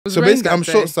So basically, I'm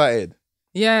short-sighted.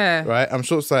 Yeah. Right? I'm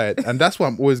short-sighted. And that's why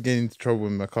I'm always getting into trouble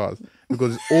with my cars.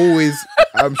 Because it's always,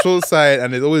 I'm short-sighted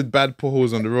and there's always bad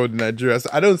potholes on the road in Nigeria. So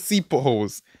I don't see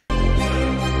potholes.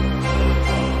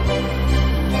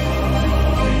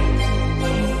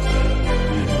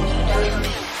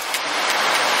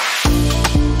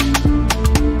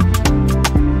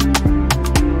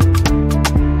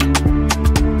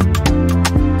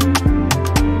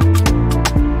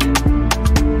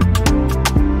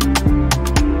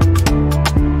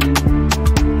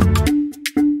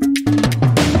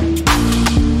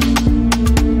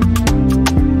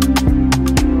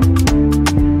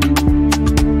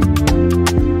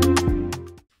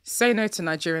 Say no to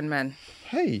Nigerian men.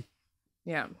 Hey.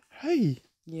 Yeah. Hey.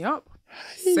 Yep.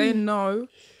 Hey. Say no.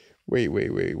 Wait.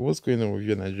 What's going on with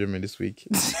your Nigerian men this week?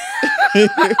 What's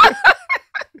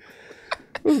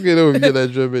going on with your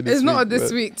Nigerian men this week? It's not a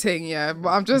this week thing, yeah. But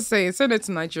I'm just saying, say no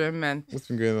to Nigerian men. What's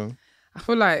been going on? I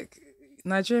feel like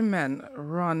Nigerian men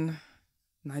run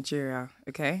Nigeria,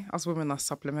 okay? Us women are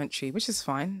supplementary, which is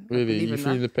fine. Really? You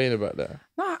feeling the pain about that?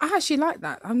 No, I actually like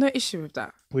that. I have no issue with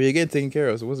that. Well, you're getting taken care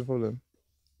of, so what's the problem?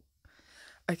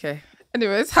 Okay.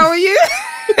 Anyways, how are you?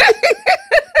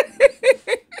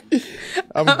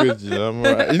 I'm good, you know. I'm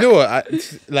alright. You know what?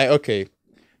 Okay.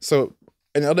 So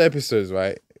in other episodes,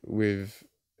 right, we've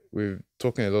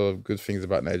talking a lot of good things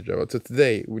about Nigeria. But so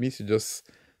today we need to just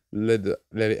let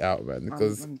it out, man.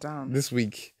 Because I'm down. This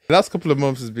week, the last couple of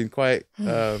months has been quite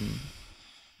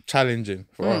challenging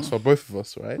for us, for both of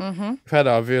us, right? We've had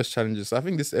our various challenges. So I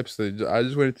think this episode, I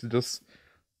just wanted to just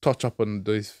touch up on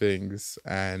those things,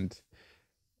 and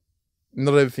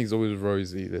not everything's always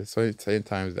rosy. There's certain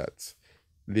times that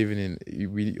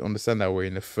we understand that we're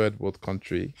in a third world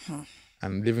country,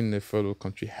 and living in a third world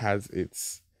country has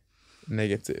its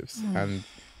negatives, and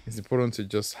it's important to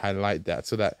just highlight that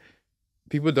so that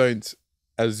people don't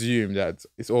assume that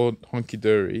it's all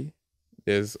hunky-dory.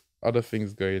 There's other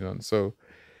things going on. So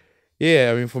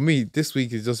yeah, I mean, for me, this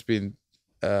week has just been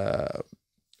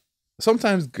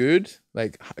sometimes good,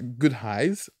 like good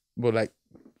highs, but like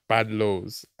bad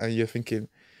lows, and you're thinking,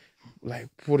 like,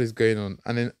 what is going on?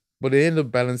 And then, but it end up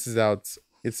balances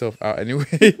itself out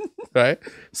anyway, right?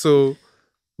 So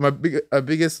my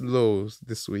biggest lows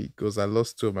this week was I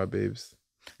lost 2 of my babes.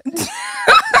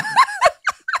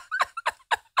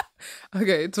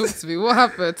 Okay, talk to me. What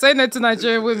happened? Say no to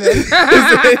Nigerian women. That's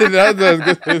what I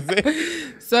was going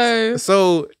to say.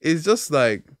 So it's just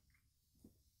like,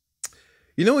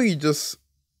 you know, when you just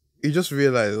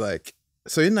realize, like,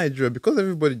 so in Nigeria, because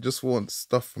everybody just wants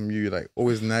stuff from you, like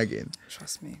always nagging.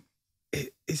 Trust me.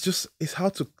 It's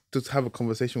hard to have a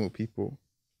conversation with people.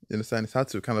 You understand? It's hard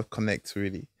to kind of connect,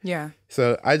 really. Yeah.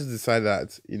 So I just decided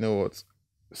that, you know what,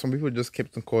 some people just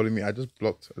kept on calling me. I just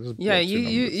blocked. Yeah,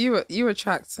 you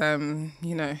attract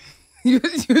you know, you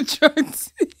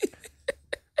attract.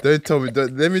 Don't tell me.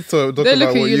 Let me talk they about look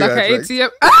what at you like attract. an ATM.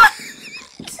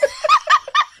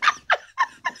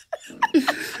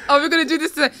 Oh, we're gonna do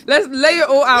this today. Let's lay it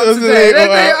all out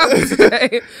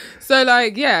today. So,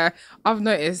 like, yeah, I've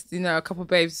noticed, you know, a couple of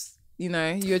babes, you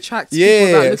know, you attract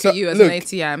people that look at you as an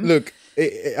ATM. Look,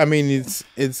 I mean,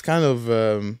 it's kind of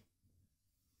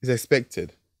it's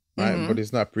expected, right? But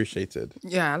it's not appreciated.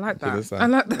 Yeah, I like that. I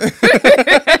like that.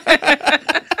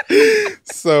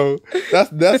 So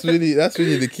that's really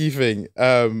the key thing.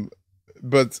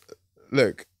 But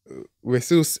look, we're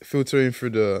still filtering through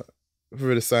the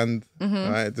sand,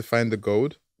 right, to find the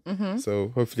gold.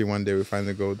 So hopefully one day we'll find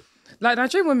the gold. Like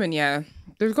Nigerian women, yeah,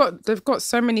 they've got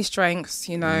so many strengths.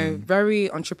 You know, very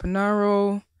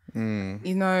entrepreneurial.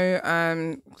 You know,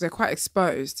 they're quite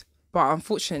exposed, but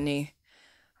unfortunately,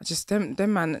 just them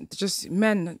men, they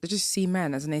just see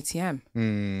men as an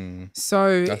ATM.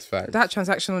 So that's fact. That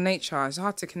transactional nature, it's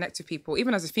hard to connect to people.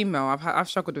 Even as a female, I've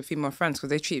struggled with female friends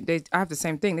because I have the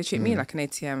same thing. They treat me like an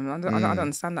ATM. I don't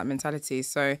understand that mentality.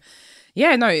 So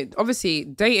yeah, no, obviously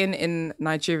dating in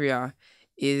Nigeria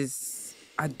is,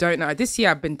 I don't know. This year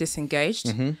I've been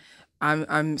disengaged.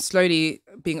 I'm slowly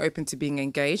being open to being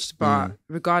engaged, but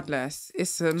regardless,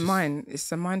 it's a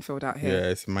minefield out here. Yeah,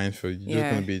 it's a minefield. You're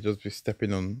just gonna be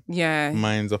stepping on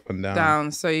mines up and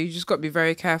down. So you just got to be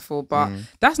very careful. But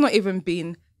that's not even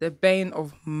been the bane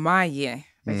of my year.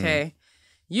 Okay,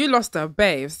 you lost the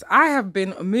babes. I have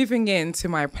been moving into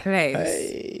my place.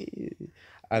 Hey,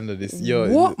 I know this.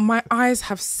 What my eyes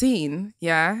have seen,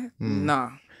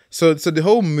 nah. So the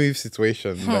whole move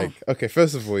situation, like, okay,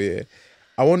 first of all,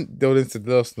 I want the audience to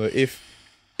let us know if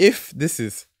this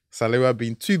is Salewa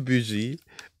being too bougie,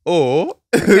 or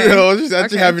she's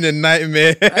actually having a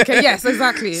nightmare. Okay, yes,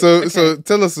 exactly. So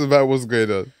tell us about what's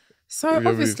going on. So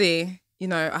obviously, you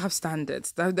know, I have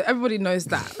standards. Everybody knows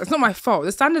that. It's not my fault.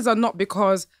 The standards are not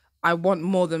because I want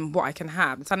more than what I can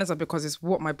have. The standards are because it's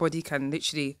what my body can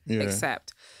literally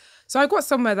accept. So I got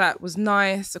somewhere that was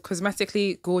nice,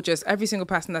 cosmetically gorgeous. Every single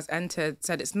person that's entered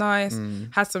said it's nice,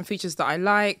 had some features that I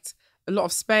liked, a lot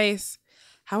of space.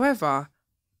 However,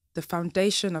 the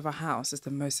foundation of a house is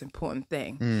the most important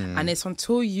thing. And it's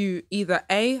until you either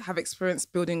A, have experience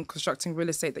constructing real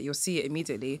estate that you'll see it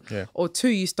immediately, or 2,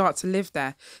 you start to live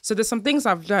there. So there's some things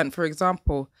I've learned. For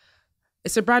example,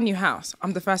 it's a brand new house.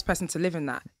 I'm the first person to live in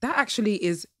that. That actually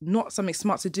is not something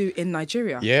smart to do in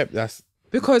Nigeria.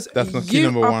 Because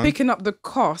you are picking up the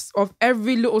cost of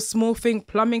every little small thing,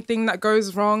 plumbing thing that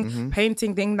goes wrong,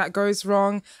 painting thing that goes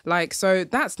wrong. Like, so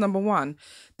that's number one.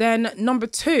 Then number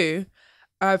 2,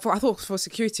 I thought for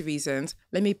security reasons,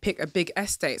 let me pick a big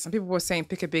estate. Some people were saying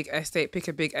pick a big estate,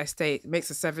 makes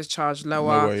the service charge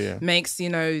lower, makes, you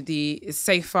know, it's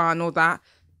safer and all that.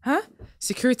 Huh?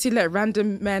 Security let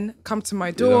random men come to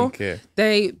my door.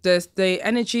 The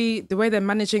energy, the way they're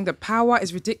managing the power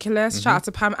is ridiculous. Shout out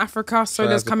to Pam Africa.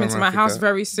 Solar's coming to my house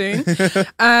very soon.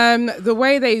 The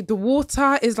way the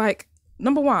water is like,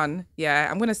 number one,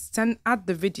 I'm gonna add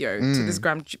the video to this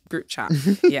group chat.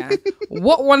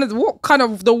 What kind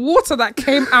of the water that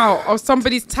came out of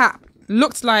somebody's tap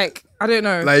looked like, I don't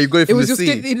know. Like you go from it was the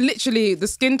your sea. skin, literally the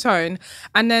skin tone,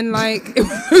 and then like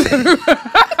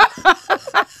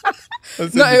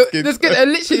the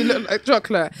skin literally looked like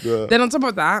chocolate. Then on top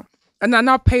of that, and I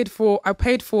now paid for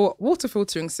water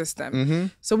filtering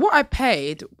system. So what I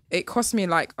paid, it cost me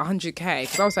like 100k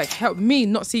because I was like, help me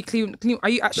not see clean. Are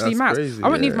you actually mad? I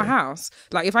won't leave my house.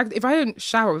 Like if I don't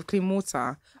shower with clean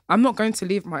water, I'm not going to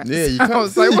leave my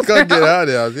house. You can't get out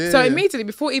of there. So immediately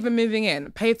before even moving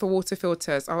in, paid for water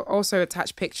filters. I'll also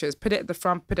attach pictures, put it at the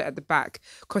front, put it at the back.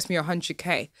 Cost me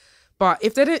 100k. But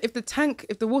if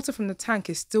the water from the tank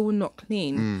is still not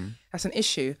clean, that's an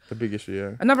issue. A big issue,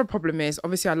 yeah. Another problem is,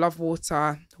 obviously, I love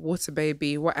water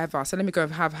baby, whatever. So let me go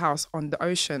and have a house on the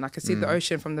ocean. I can see the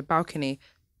ocean from the balcony.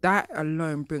 That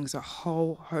alone brings a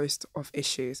whole host of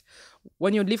issues.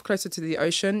 When you live closer to the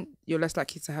ocean, you're less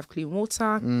likely to have clean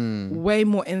water, way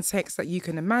more insects that you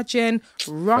can imagine.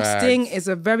 Rusting is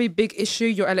a very big issue.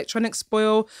 Your electronics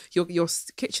spoil, your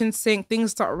kitchen sink, things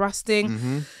start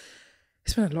rusting.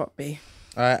 It's been a lot, B.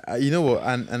 You know what,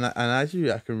 and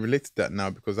actually I can relate to that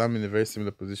now because I'm in a very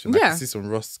similar position. I can see some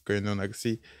rust going on. I can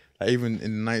see, like, even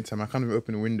in the nighttime, I can't even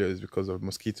open the windows because of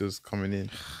mosquitoes coming in.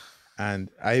 And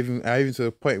I even to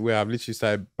the point where I've literally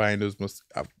started buying those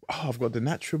I've got the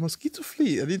natural mosquito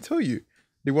fleet. I didn't tell you.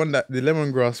 The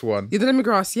lemongrass one. Yeah, the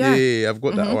lemongrass, yeah. Yeah, I've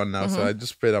got that one now. So I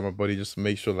just spray that on my body just to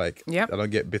make sure like I don't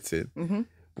get bitten.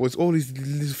 But it's all these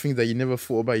little things that you never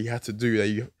thought about you had to do. That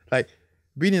you like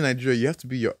being in Nigeria, you have to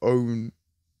be your own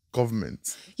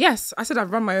government. Yes, I said I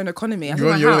run my own economy. You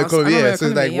run your own economy, yeah. So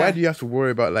it's like, why do you have to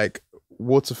worry about like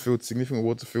significant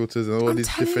water filters and all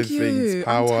these different things?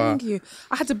 Power. I'm telling you,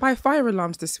 I had to buy fire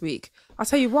alarms this week. I'll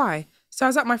tell you why. So I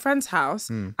was at my friend's house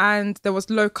and there was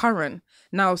low current.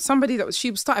 Now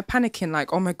she started panicking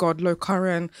like, oh my God, low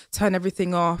current, turn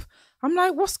everything off. I'm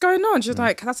like, what's going on? She's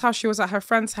like, that's how she was at her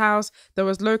friend's house. There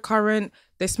was low current.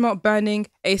 They smelled burning.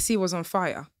 AC was on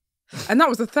fire. And that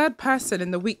was the third person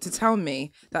in the week to tell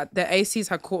me that their ACs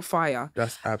had caught fire.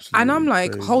 That's absolutely And I'm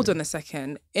like, crazy. hold on a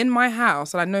second. In my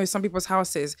house, and I know some people's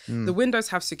houses, the windows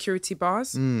have security bars.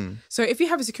 So if you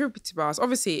have a security bars,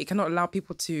 obviously it cannot allow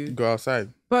people to go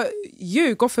outside. But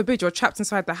you, God forbid, you're trapped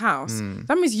inside the house.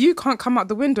 That means you can't come out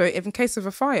the window in case of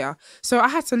a fire. So I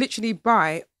had to literally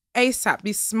buy ASAP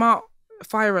these smart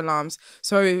fire alarms.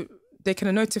 So they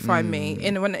can notify me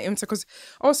because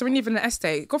also when you live in an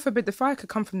estate, God forbid, the fire could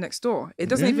come from next door. It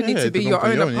doesn't even need to be your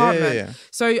own apartment.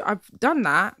 So I've done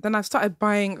that. Then I've started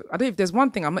buying. I don't know if there's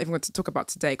one thing I'm not even going to talk about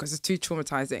today because it's too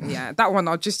traumatizing. Yeah, that one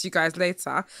I'll just you guys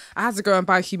later. I had to go and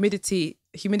buy humidity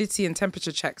and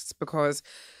temperature checks because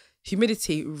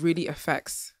humidity really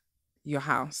affects your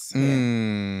house. Are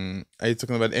you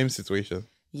talking about the M situation?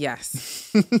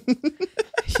 Yes.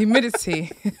 Humidity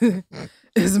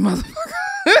is a motherfucker.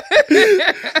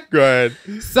 Go ahead.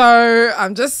 So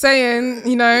I'm just saying,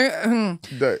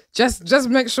 just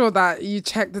make sure that you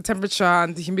check the temperature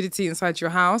and the humidity inside your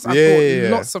house. I've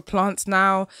bought lots of plants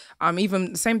now.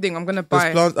 Even the same thing. I'm gonna buy.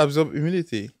 Does plants absorb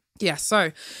humidity? Yeah,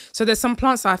 so there's some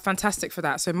plants that are fantastic for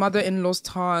that. So mother-in-law's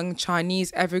tongue,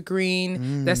 Chinese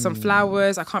evergreen. There's some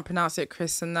flowers. I can't pronounce it.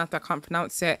 Chrysanthemum, I can't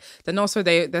pronounce it. Then also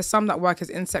there's some that work as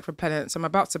insect repellents. So I'm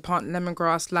about to plant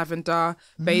lemongrass, lavender,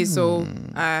 basil,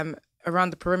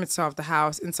 around the perimeter of the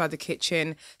house, inside the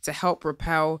kitchen to help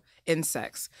repel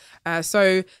insects.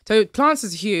 So plants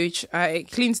is huge.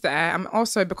 It cleans the air. And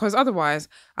also because otherwise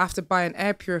I have to buy an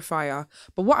air purifier.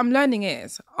 But what I'm learning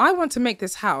is I want to make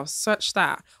this house such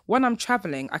that when I'm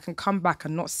traveling, I can come back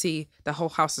and not see the whole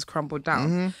house has crumbled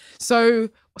down. So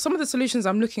some of the solutions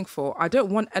I'm looking for, I don't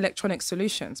want electronic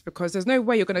solutions because there's no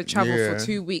way you're going to travel for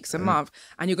 2 weeks, a month,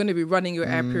 and you're going to be running your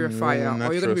air purifier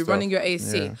or you're going to be running your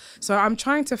AC. Yeah. So I'm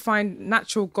trying to find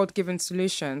natural God-given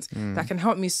solutions that can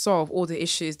help me solve all the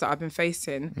issues that I've been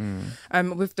facing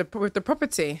with the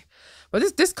property.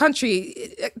 But this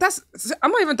country,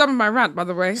 I'm not even done with my rant, by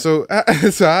the way. So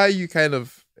how you kind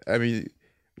of, I mean,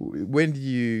 when do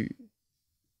you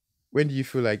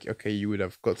feel like, okay, you would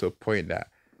have got to a point that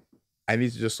I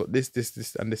need to just sort this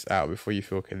and this out before you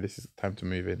feel, okay, this is time to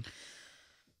move in?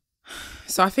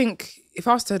 So I think if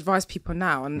I was to advise people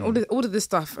now, and all of this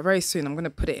stuff very soon, I'm going to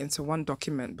put it into one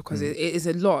document because it is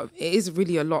a lot. It is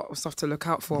really a lot of stuff to look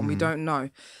out for, and we don't know.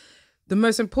 The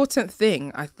most important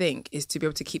thing, I think, is to be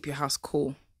able to keep your house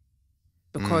cool.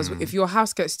 Because if your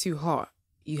house gets too hot,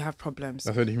 you have problems.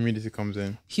 That's where the humidity comes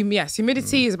in. Yes,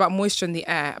 humidity is about moisture in the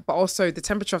air, but also the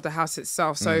temperature of the house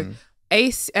itself. So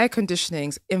air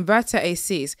conditionings, inverter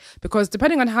ACs, because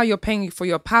depending on how you're paying for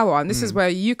your power, and this is where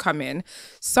you come in,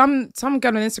 some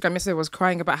girl on Instagram yesterday was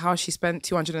crying about how she spent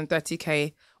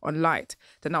 230k on light.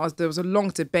 Then there was a long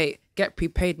debate, get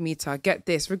prepaid meter, get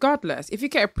this. Regardless, if you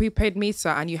get a prepaid meter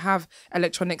and you have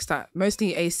electronics that,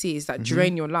 mostly ACs, that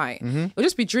drain your light, you'll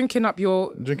just be drinking up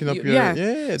your...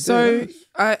 Yeah. So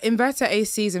inverter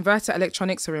ACs, inverter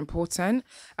electronics are important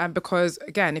because,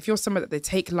 again, if you're someone that they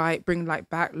take light, bring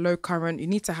light back, low current, you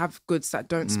need to have goods that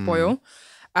don't spoil.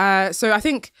 So I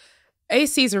think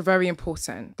ACs are very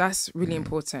important. That's really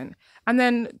important. And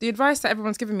then the advice that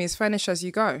everyone's giving me is furnish as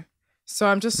you go. So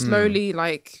I'm just slowly,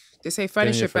 like, they say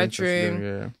furnish your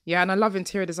bedroom. Yeah, and I love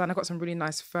interior design. I got some really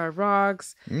nice fur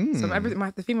rugs. So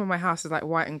the theme of my house is like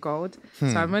white and gold. So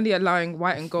I'm really allowing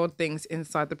white and gold things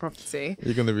inside the property.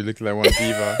 You're going to be looking like one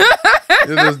diva.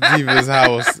 This diva's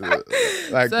house.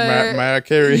 Like Mariah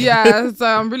Carey. Yeah, so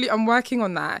I'm working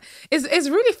on that. It's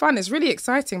really fun. It's really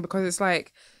exciting because it's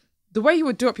like, the way you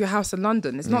would do up your house in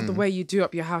London is not the way you do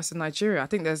up your house in Nigeria. I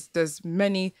think there's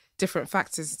many different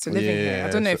factors to living here. I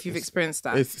don't know if you've experienced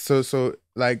that. It's so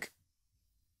like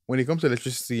when it comes to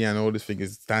electricity and all this thing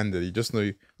is standard. You just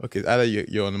know, okay, either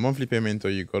you're on a monthly payment or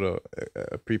you got a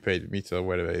prepaid meter or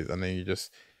whatever it is, and then you just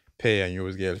pay and you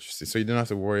always get electricity. So you don't have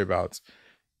to worry about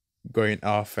going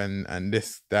off and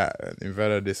this, that, and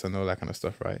inverter this and all that kind of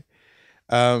stuff, right?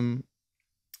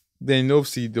 Then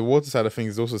obviously the water side of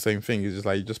things is also the same thing. It's just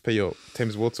like you just pay your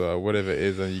Thames water or whatever it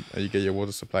is, and you get your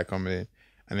water supply coming in,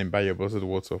 and then buy your bottled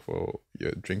water for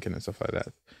your drinking and stuff like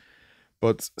that.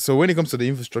 But so when it comes to the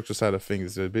infrastructure side of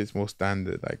things, it's a bit more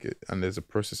standard, and there's a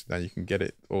process that you can get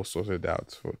it all sorted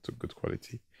out to good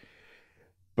quality.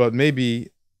 But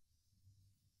maybe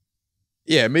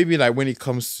like when it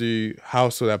comes to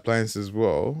household appliances as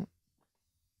well,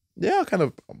 there are kind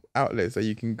of outlets that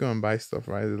you can go and buy stuff,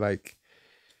 right? Like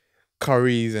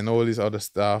Currys and all this other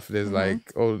stuff. There's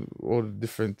like all the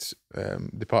different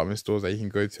department stores that you can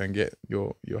go to and get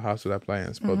your household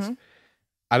appliance. But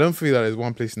I don't feel that there's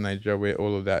one place in Nigeria where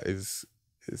all of that is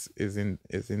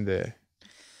in there.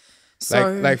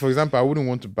 So, like for example, I wouldn't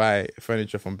want to buy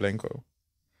furniture from Blenko.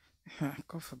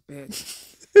 God forbid.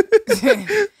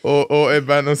 or a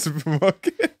banner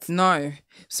supermarket. No.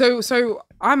 So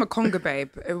I'm a Conga babe.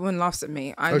 Everyone laughs at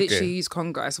me. I literally use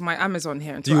Conga. So my Amazon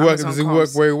here. Does it work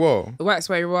very well? It works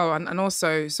very well. And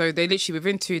also, so they literally,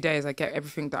 within 2 days, I get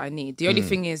everything that I need. The only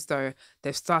thing is, though,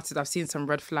 I've seen some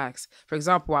red flags. For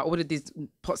example, I ordered these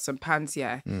pots and pans,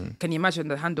 Can you imagine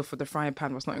the handle for the frying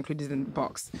pan was not included in the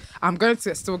box? I'm going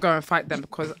to still go and fight them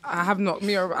because I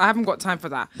haven't got time for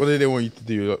that. What do they want you to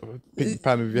do? Pick the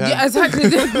pan with your hand? Yeah,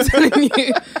 exactly. I'm telling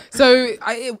you. So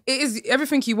it is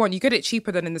everything you want. You get it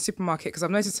cheaper than in the supermarket because I've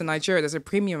noticed in Nigeria there's a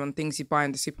premium on things you buy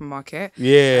in the supermarket.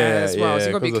 As well. So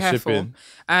you've got to be careful.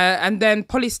 And then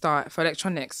Polystar for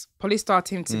electronics. Polystar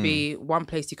seemed to be one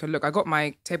place you can look. I got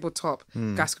my tabletop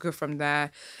gas cooker from there.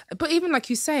 But even like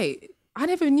you say, I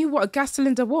never knew what a gas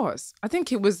cylinder was. I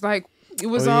think it was like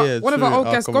one of our old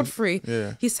guests, Godfrey.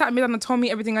 Yeah. He sat me down and told me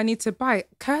everything I need to buy.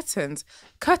 Curtains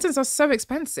are so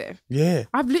expensive. Yeah,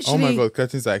 I've literally. Oh my god,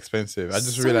 curtains are expensive. I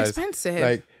just realized. Expensive.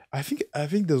 Like I think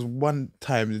there's one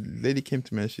time the lady came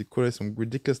to me and she quoted some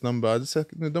ridiculous number. I just said,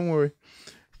 no, don't worry,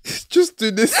 just do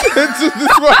this, do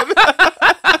this one.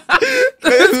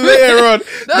 Later on,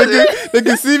 they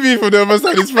can see me from the other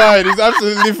side. It's fine. It's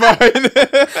absolutely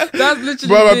fine. That's literally.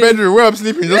 But my bedroom where I'm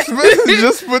sleeping, just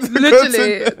put the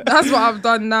literally. curtain. That's what I've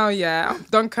done now. Yeah,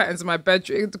 I've done curtains in my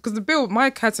bedroom because the bill, my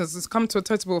curtains has come to a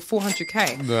total of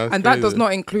 400k, and that does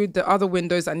not include the other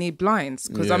windows that need blinds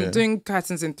because I'm doing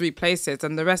curtains in 3 places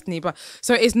and the rest need.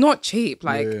 So it's not cheap,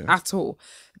 at all.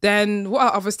 Then what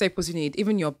are other staples you need?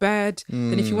 Even your bed.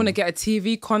 Then if you want to get a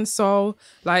TV console,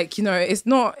 it's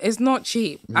not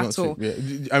cheap at all. Yeah.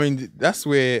 I mean, that's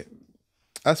where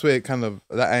kind of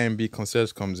that IMB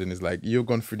concierge comes in. Is like you've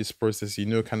gone through this process, you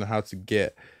know kind of how to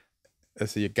get,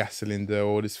 let's say, your gas cylinder,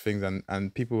 all these things,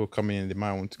 and people will come in and they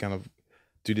might want to kind of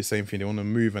do the same thing. They want to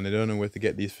move and they don't know where to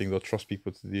get these things or trust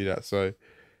people to do that. So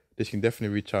they can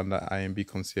definitely reach out on that IMB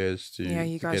concierge to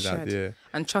you guys get should. that. Yeah.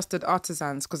 And trusted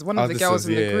artisans, because one of the girls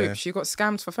in the group, she got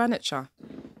scammed for furniture.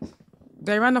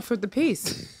 They ran off with the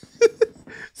piece.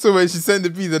 So when she sent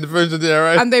the piece and the furniture there,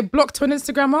 right? And they blocked her on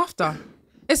Instagram after.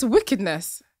 It's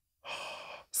wickedness.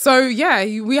 So yeah,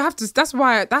 we have to. That's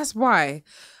why.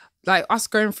 Like us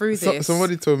going through this.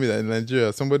 Somebody told me that in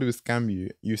Nigeria, somebody will scam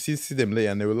you. You see them later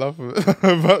and they will laugh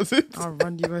about it. I'll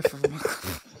run you over.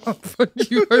 I'll run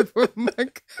you over,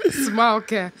 Mike. Smile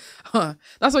care. Huh.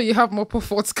 That's why you have more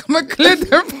pitfalls come and clear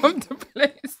them from the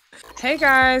place. Hey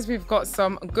guys, we've got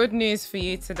some good news for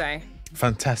you today.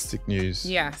 Fantastic news.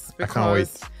 Yes, I can't wait.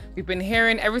 We've been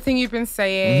hearing everything you've been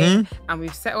saying and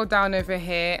we've settled down over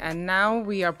here, and now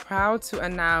we are proud to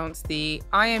announce the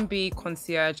IMB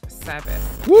concierge service.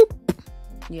 Whoop!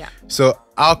 Yeah. So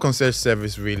our concierge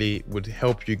service really would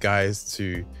help you guys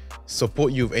to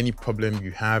support you with any problem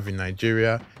you have in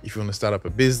Nigeria. If you want to start up a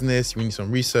business, you need some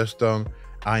research done,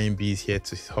 IMB is here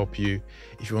to help you.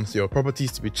 If you want your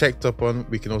properties to be checked up on,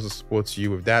 we can also support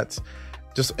you with that.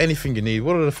 Just anything you need.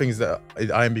 What are the things that the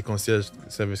IMB concierge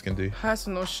service can do?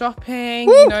 Personal shopping.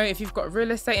 Woo! You know, if you've got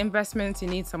real estate investments, you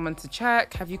need someone to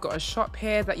check. Have you got a shop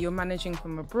here that you're managing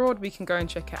from abroad? We can go and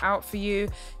check it out for you.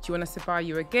 Do you want us to buy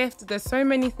you a gift? There's so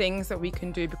many things that we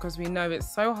can do because we know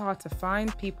it's so hard to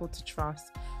find people to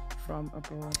trust from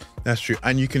abroad. That's true.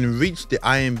 And you can reach the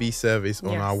IMB service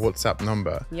on our WhatsApp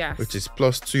number, which is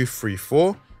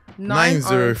 +234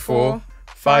 904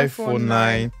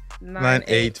 549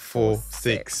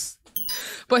 9846.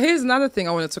 But here's another thing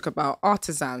I want to talk about: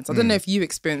 artisans. I don't know if you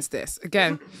experienced this.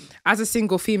 Again, as a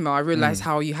single female, I realized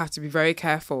how you have to be very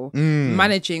careful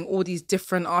managing all these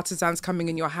different artisans coming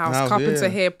in your house. Carpenter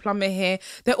here, plumber here.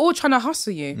 They're all trying to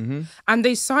hustle you, and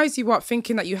they size you up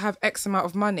thinking that you have X amount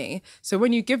of money. So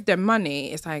when you give them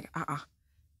money, it's like,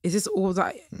 is this all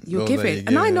that you're giving?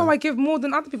 And I know I give more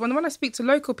than other people. And when I speak to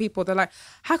local people, they're like,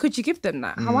 how could you give them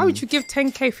that? Why would you give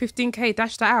 10K, 15K,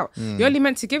 dash that out? You're only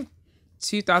meant to give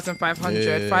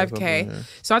 2,500, 5K.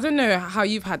 So I don't know how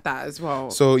you've had that as well.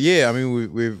 So yeah, I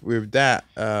mean, with that,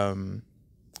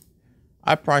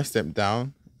 I priced them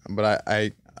down, but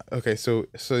okay, so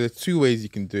there's 2 ways you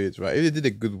can do it, right? If they did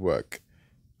a good work,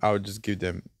 I would just give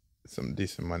them some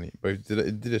decent money. But if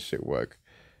it did a shit work,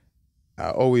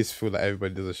 I always feel like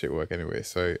everybody does a shit work anyway,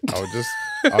 so I'll just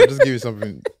give you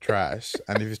something trash,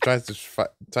 and if you tries to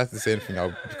say anything,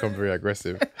 I'll become very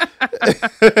aggressive,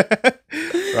 right?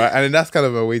 And then that's kind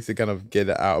of a way to kind of get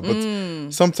it out.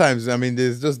 But sometimes, I mean,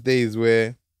 there's just days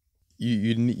where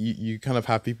you kind of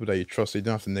have people that you trust, so you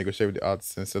don't have to negotiate with the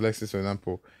artisan. So let's say, for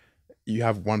example, you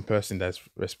have one person that's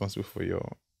responsible for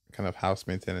your kind of house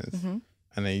maintenance.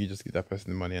 And then you just give that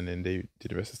person the money and then they do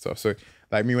the rest of the stuff. So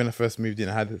like me, when I first moved in,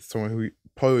 I had someone who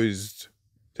posed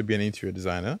to be an interior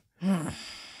designer.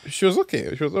 She was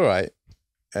okay. She was all right.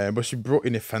 But she brought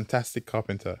in a fantastic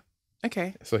carpenter.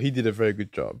 Okay. So he did a very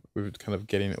good job with kind of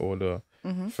getting all the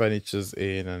furnitures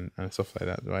in and stuff like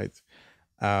that, right?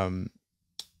 And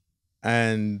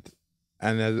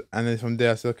then from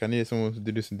there, I said, okay, I need someone to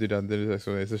do this and do that and do this.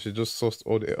 So she just sourced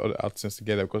all the other artisans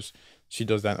together because she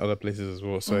does that in other places as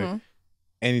well. So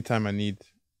anytime I need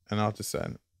an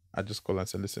artisan, I just call and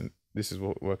say, listen, this is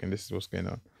what's working, this is what's going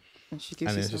on. And she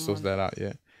gives and then she sorts that out,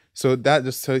 yeah. So that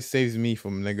just saves me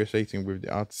from negotiating with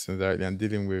the artisan directly and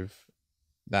dealing with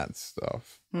that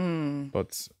stuff.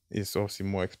 But it's obviously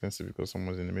more expensive because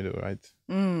someone's in the middle, right?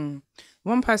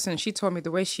 One person, she told me the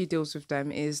way she deals with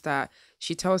them is that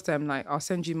she tells them, like, I'll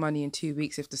send you money in 2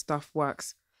 weeks if the stuff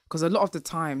works. Because a lot of the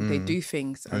time they do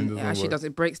things and it actually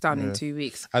it breaks down in 2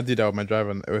 weeks. I did that with my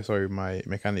driver, my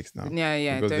mechanics now.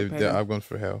 Yeah. Because I've gone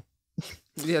through hell.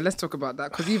 Yeah, let's talk about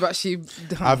that because you've actually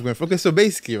done. I've gone through. Okay, so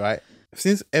basically, right,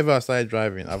 since ever I started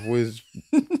driving, I've always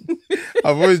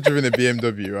driven a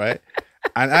BMW, right?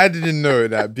 And I didn't know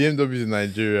that BMWs in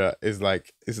Nigeria is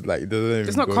like it doesn't even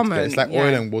It's not go common. together. It's like yeah.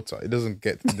 oil and water. They don't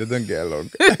get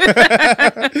along.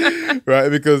 Right?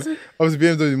 Because obviously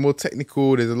BMW is more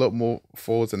technical, there's a lot more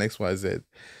faults and XYZ.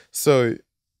 So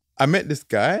I met this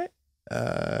guy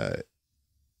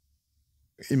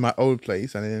in my old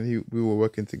place, and then we were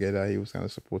working together. He was kind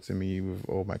of supporting me with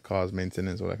all my car's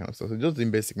maintenance, all that kind of stuff. So just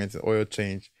doing basic maintenance, oil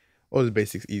change, all the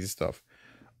basics, easy stuff.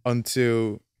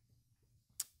 Until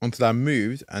I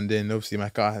moved, and then obviously my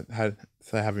car had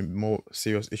started having more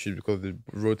serious issues because the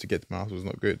road to get to my house was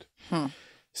not good.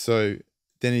 So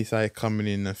then he started coming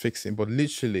in and fixing. But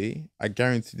literally, I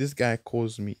guarantee this guy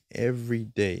calls me every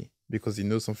day because he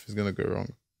knows something's gonna go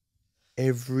wrong.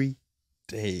 Every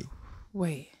day.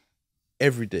 Wait.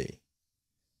 Every day.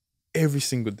 Every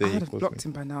single day. I would have blocked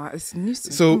him by now. It's a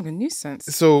nuisance. So a nuisance.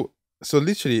 So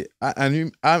literally,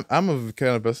 I'm a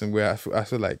kind of person where I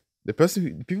feel like the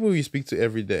people who you speak to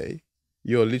every day,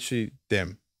 you're literally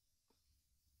them,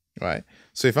 right?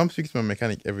 So if I'm speaking to my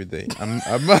mechanic every day, I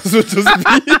might as well just be,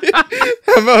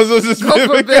 a mechanic.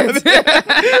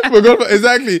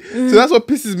 Exactly. So that's what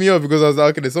pisses me off, because I was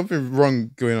like, okay, there's something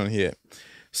wrong going on here.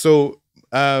 So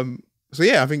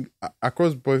yeah, I think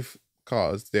across both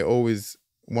cars,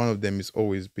 one of them is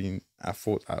always being at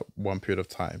fault at one period of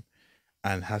time,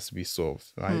 and has to be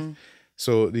solved, right?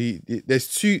 So there's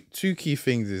two key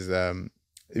things is the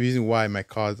reason why my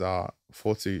cars are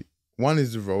faulty. One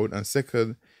is the road, and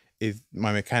second is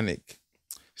my mechanic.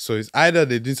 So it's either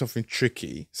they're doing something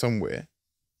tricky somewhere,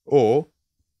 or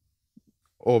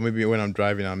maybe when I'm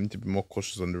driving, I need to be more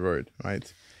cautious on the road,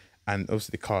 right? And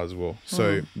obviously the car as well.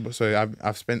 So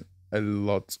I've spent a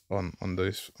lot on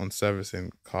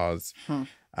servicing cars.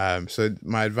 So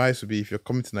my advice would be, if you're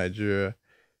coming to Nigeria,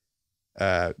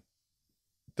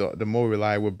 the more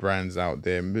reliable brands out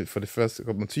there, for the first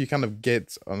couple, until you kind of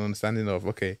get an understanding of,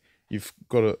 okay, you've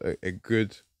got a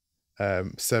good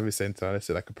service center, let's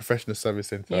say like a professional service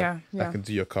center that can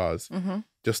do your cars.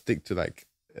 Just stick to like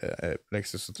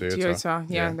Lexus or Toyota.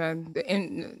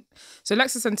 So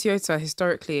Lexus and Toyota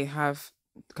historically have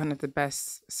kind of the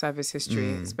best service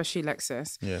history, especially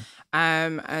Lexus.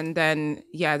 And then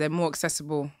they're more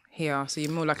accessible here, so you're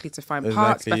more likely to find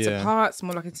better parts,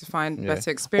 more likely to find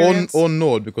better experience. Or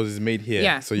Nord, because it's made here.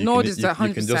 Yeah, so Nord is 100%.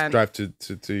 You can just drive to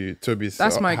Toby's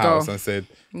That's my house goal. and said,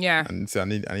 and say, I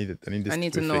need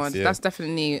a Nord. That's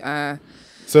definitely.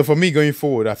 So for me going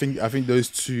forward, I think those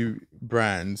two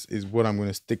brands is what I'm going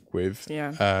to stick with.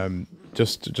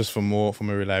 Just from a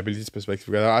reliability perspective.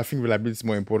 Because I think reliability is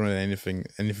more important than anything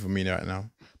for me right now.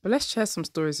 But let's share some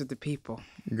stories with the people.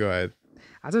 Go ahead.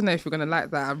 I don't know if you're going to like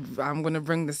that. I'm going to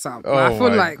bring this up. Oh, I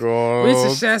feel like God. we need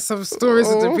to share some stories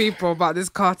with the people about this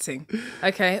karting.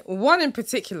 Okay, one in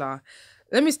particular.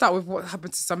 Let me start with what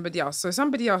happened to somebody else. So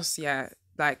somebody else,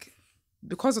 like,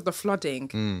 because of the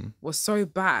flooding was so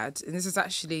bad, and this is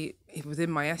actually within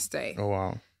my estate. Oh,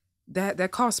 wow. Their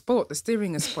car spoiled. The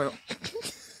steering is spoiled.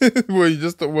 Well, you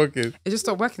just stopped working. It just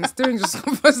stopped working. The steering just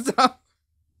got buzzed up.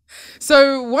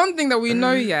 So one thing that we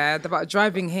know, about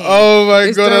driving here. Oh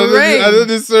my God! I know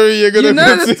this story you're gonna.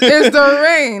 It's the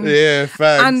rain. Yeah,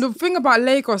 facts. And the thing about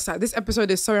Lagos, that this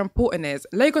episode is so important, is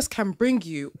Lagos can bring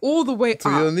you all the way to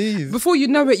up. your knees. Before you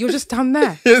know it, you're just down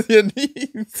there. Your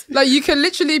knees. Like, you can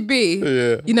literally be,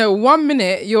 1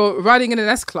 minute you're riding in an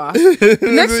S class, the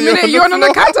next minute you're on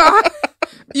a kata.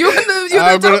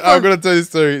 I'm gonna tell you a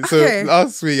story. So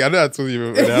last week, I know I told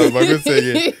you about that, but I'm gonna say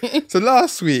it again. So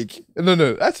last week,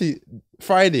 actually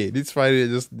Friday, this Friday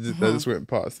that just went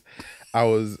past,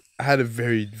 I had a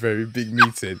very, very big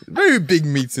meeting. Very big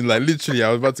meeting. Like, literally, I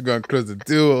was about to go and close the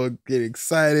door, get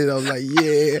excited. I was like,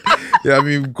 I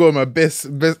mean, got my best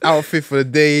outfit for the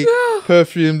day,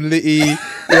 perfume, litty, you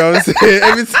know what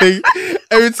I'm saying?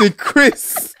 Everything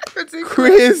Chris.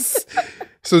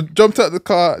 So jumped out the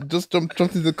car, just jumped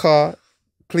into the car,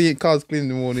 car's clean in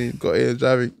the morning, got here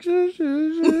driving,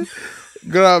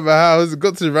 got out of my house,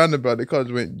 got to the roundabout, the car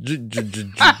just went,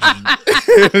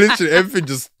 literally everything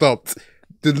just stopped.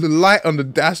 The light on the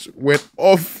dash went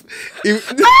off.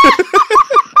 Literally,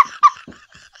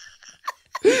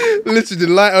 the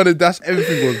light on the dash,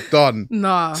 everything was done.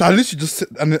 Nah. So I literally just,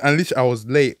 and literally I was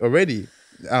late already.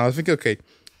 And I was thinking, okay,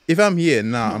 if I'm here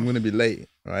now, I'm going to be late.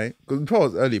 Right, because before I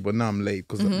was early, but now I'm late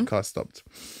because the car stopped.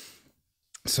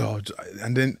 So,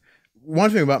 and then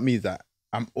one thing about me is that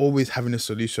I'm always having a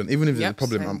solution, even if there's a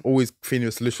problem. I'm always finding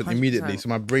a solution 100%. Immediately. So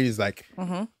my brain is like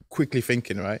quickly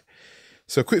thinking, right?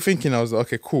 So quick thinking, I was like,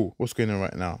 okay, cool. What's going on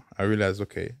right now? I realized,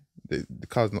 okay, the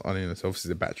car's not on, so obviously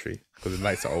the battery, because the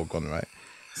lights are all gone, right?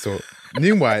 So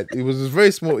meanwhile, it was a very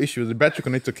small issue. The battery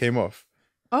connector came off.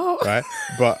 Oh. Right.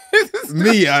 But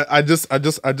me, I just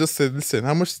said, listen,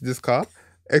 how much is this car?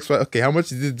 X, Y, okay, how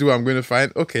much is this do I'm going to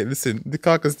find? Okay, listen, the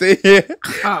car can stay here.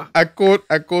 I called,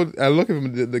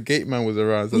 luckily the gate man was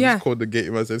around, so I just called the gate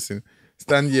man, said, listen,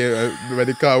 stand here by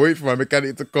the car, wait for my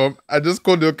mechanic to come. I just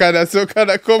called the mechanic, I said,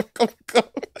 Okada, come.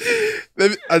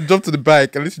 I jumped to the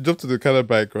bike, at least jumped to the Okada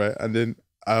bike, right? And then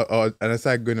I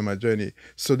started going on my journey.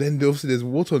 So then obviously there's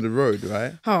water on the road,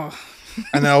 right? Oh.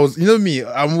 And I was, you know me,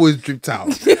 I'm always dripped out.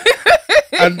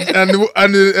 and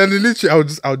literally,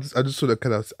 I just saw the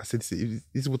cat. I said, if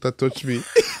this water touch me,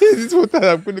 this water,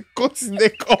 I'm going to cut his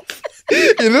neck off.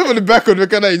 You look on the back of the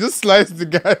car, he just sliced the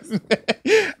guy's neck.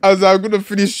 I was like, I'm going to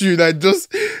finish you. Like, just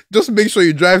make sure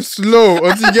you drive slow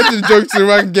until you get to the junction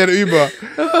where I can get an Uber.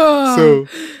 So,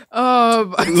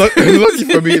 lucky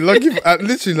for me,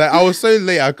 literally, like, I was so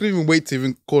late, I couldn't even wait to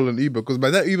even call an Uber, because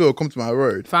by that Uber would come to my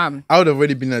road. Fam. I would have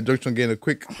already been at junction getting a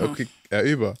quick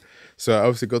Uber. So I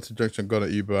obviously got to junction, got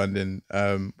an Uber, and then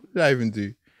what did I even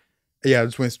do? Yeah, I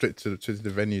just went straight to the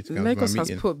venue to go to my meeting. Lagos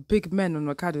has put big men on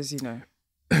Okadas, you know.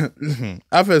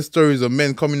 I've heard stories of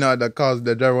men coming out of their cars,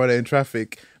 they're driving around in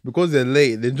traffic because they're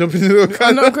late. They jump into the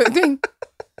car. Thing.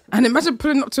 And imagine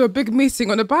pulling up to a big meeting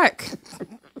on a bike.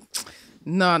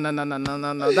 No.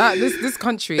 That this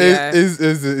country is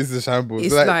a shambles.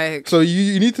 It's like so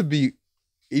you need to be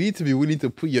willing to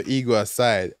put your ego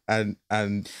aside and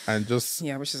just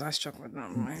which is I struggle with that.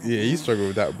 Right? Yeah, you struggle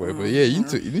with that, boy. But yeah, you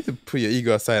need to put your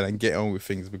ego aside and get on with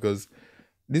things, because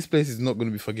this place is not going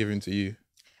to be forgiving to you.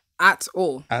 At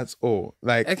all.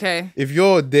 Like, okay, if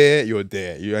you're there, you're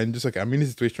there. And just, okay, I'm in this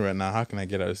situation right now. How can I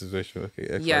get out of this situation?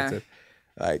 Okay, yeah.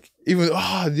 Like, even, did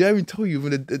I even tell you,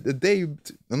 even the day,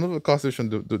 another car station,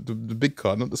 the big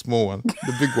car, not the small one,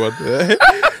 the big one.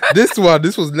 This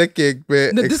was Lekki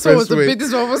Expressway.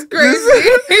 This one was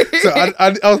crazy. So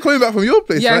I was coming back from your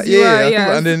place, right?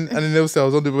 Yeah. And then also I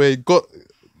was on the way, got,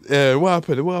 what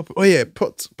happened? Oh yeah,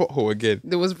 pothole again.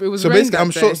 It was so basically,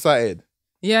 I'm short-sighted.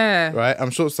 Yeah. Right? I'm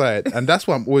short-sighted. And that's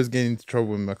why I'm always getting into trouble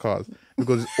with my cars.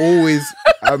 Because it's always,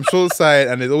 I'm short-sighted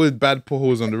and there's always bad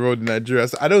potholes on the road in Nigeria.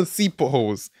 So I don't see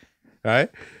potholes.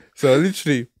 Right? So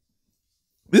literally,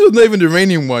 this was not even the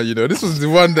raining one, you know. This was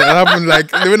the one that happened,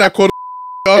 like, when I called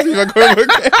asked me if I going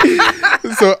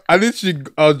okay. So I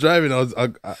was driving, and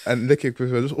Lekki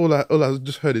Expressway, just all I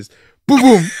just heard is boom,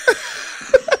 boom.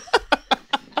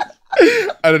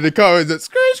 And then the car was like,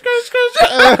 scratch.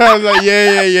 I was like,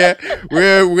 yeah.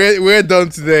 We're done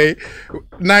today.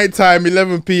 Nighttime,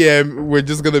 11 p.m. We're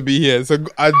just gonna be here. So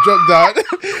I dropped out.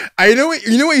 You know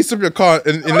when you stop your car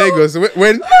in Lagos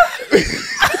when.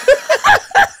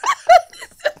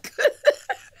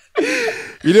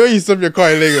 You know when you stop your car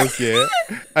in Lagos, yeah,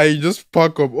 and you just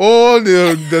park up all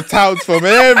the touts from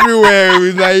everywhere. It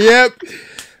was like, yep.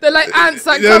 They're like ants.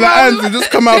 They just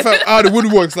come out of the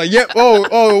woodworks. Like, yep. Oh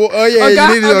yeah.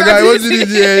 You need it, guy. What you need?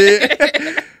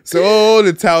 Yeah. So all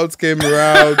the touts came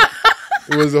around.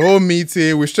 It was a whole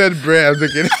meeting. We shared bread. I'm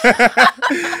thinking.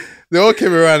 They all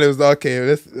came around. It was like,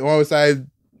 okay. One side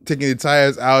taking the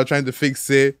tires out, trying to fix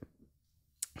it.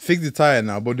 Fix the tire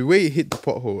now, but the way it hit the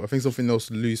pothole, I think something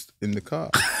else loose in the car.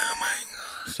 Oh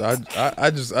my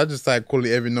god! So I just started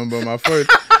calling every number on my phone.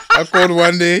 I called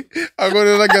one day. I called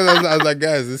another guy. I was like,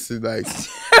 guys, this is like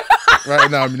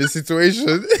right now I'm in this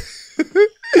situation.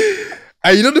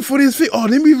 And you know the funniest thing? Oh,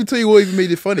 let me even tell you what even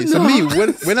made it funny. So me,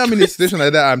 when I'm in a situation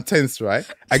like that, I'm tense, right?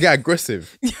 I get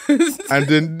aggressive. And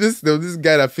then there was this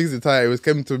guy that fixed the tire. He was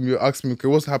coming to me, asked me, okay,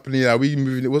 what's happening? Are we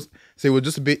moving? It was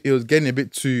getting a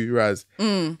bit too raz.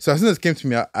 So as soon as it came to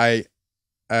me, I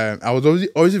was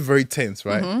always very tense,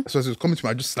 right? Mm-hmm. So as he was coming to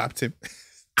me, I just slapped him.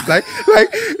 like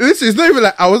literally, it's not even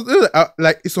like I was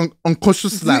like it's an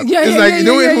unconscious slap.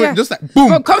 Just like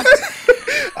boom.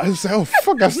 I was like, oh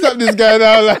fuck, I slapped this guy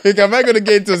now. Like, am I gonna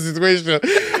get into a situation?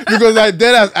 Because like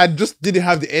then I just didn't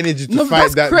have the energy to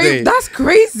fight that day. That's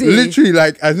crazy. Literally,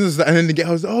 like and then the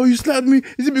guy was like, oh, you slapped me?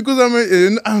 Is it because I'm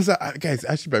and I was like, guys,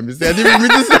 actually by mistake. I didn't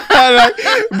mean to say that.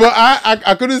 Like, but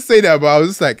I couldn't say that, but I was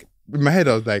just like in my head,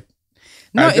 I was like,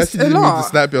 no, I actually didn't mean to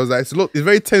slap you. I was like, it's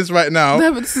very tense right now.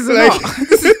 No, but this is a lot.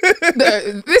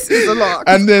 This is a lot.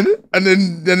 And then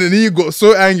he got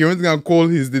so angry. I went to call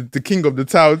the king of the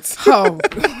touts. Oh,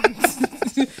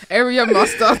 area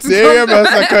master. The area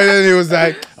master came and he was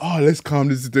like, oh, let's calm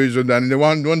this situation down. And the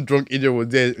one drunk idiot was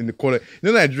there in the corner.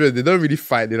 You know, Nigeria, they don't really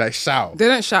fight. They like shout. They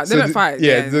don't shout. They don't fight.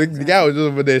 Yeah, the guy was just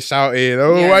over there shouting,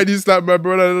 oh, why do you slap my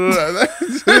brother?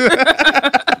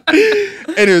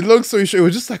 Anyway, long story short, it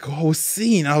was just like a whole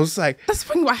scene. I was like, that's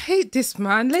funny. I hate this,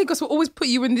 man. Lagos will always put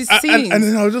you in this and scene.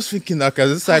 then I was just thinking, like, I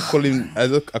just started calling. I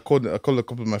called a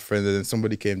couple of my friends, and then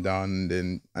somebody came down,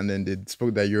 and then they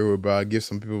spoke that Yoruba, give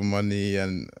some people money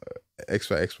and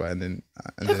extra, and then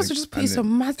Lagos will just put you in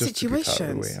some mad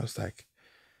situations. I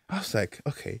was like,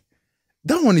 okay.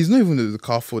 That one is not even the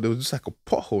car fault. There was just like a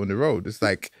pothole in the road. It's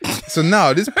like, so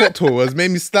now this pothole has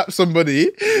made me slap somebody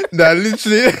that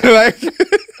literally like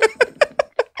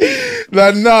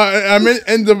now I may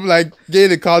end up like getting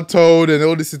the car towed and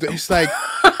all this. It's like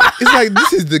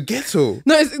this is the ghetto.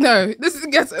 No, this is the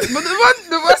ghetto. But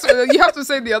the worst one, you have to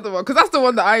say the other one because that's the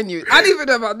one that I knew. I didn't even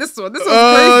know about this one. This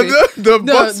one's crazy. The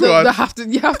bus one.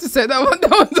 You have to say that one.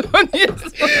 That one's the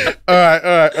funniest one. All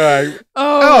right.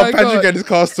 Oh my Patrick God. and his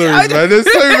car stories, man.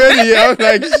 There's so many. I was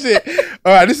like, shit.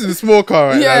 All right, this is the small car,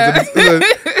 right? Yeah.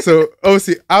 So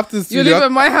obviously after the You live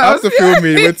at my house. after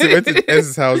filming, went to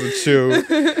Ez's house and chill,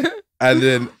 and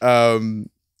then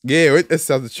went to Ez's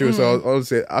house to chill. So I was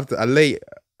obviously after a late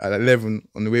at 11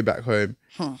 on the way back home,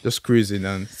 just cruising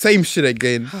and same shit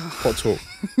again. Pothole,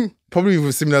 probably with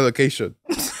a similar location.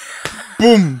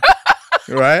 Boom,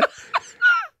 right?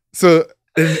 So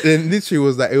and literally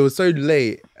was like it was so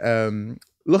late.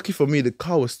 Lucky for me, the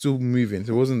car was still moving.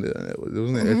 So it wasn't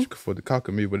electrical for the car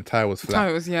could move, but the tire was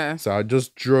flat. Yeah. So I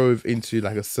just drove into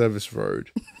like a service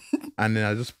road, and then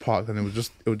I just parked, and it was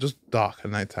just dark at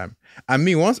nighttime. And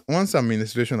me, once I'm in a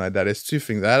situation like that, there's two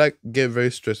things. I like get very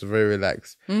stressed, very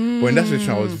relaxed. But in that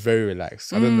situation, I was very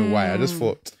relaxed. I don't know why. I just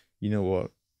thought, you know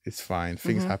what, it's fine.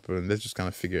 Things happen. Let's just kind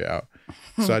of figure it out.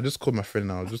 So I just called my friend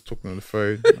and I was just talking on the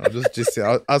phone. I was just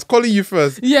I was calling you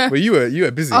first. Yeah. But you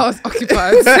were busy. I was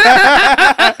occupied.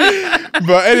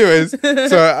 But anyways,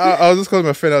 so I was just calling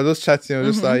my friend. I was just chatting. I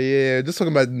was just like, yeah, just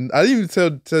talking about. I didn't even tell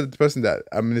the person that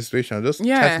I'm in a situation. I was just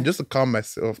chatting just to calm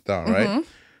myself down, right?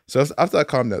 So after I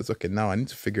calmed down, it's okay. Now I need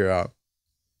to figure out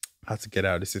how to get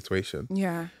out of the situation.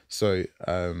 Yeah. So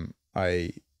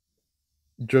I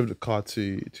drove the car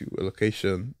to a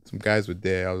location. Some guys were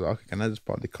there. I was like, okay, can I just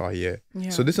park the car here? Yeah.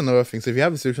 So this is another thing. So if you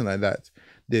have a situation like that,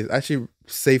 there's actually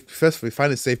safe. First of all,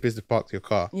 find a safe place to park your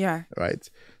car. Yeah. Right.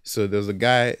 So there was a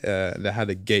guy that had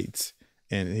a gate,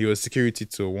 and he was security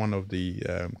to one of the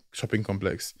shopping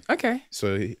complex. Okay.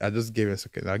 So I just gave him a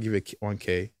second. I'll give you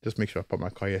 1K. Just make sure I park my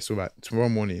car here. So that tomorrow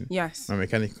morning, yes, my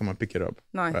mechanic come and pick it up.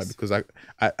 Nice. Right? Because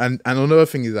and another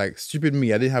thing is like stupid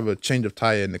me. I didn't have a change of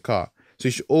tire in the car. So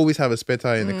you should always have a spare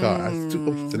tire in the car.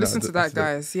 Listen to that,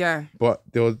 guys. Yeah. But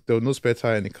there was no spare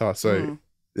tire in the car. So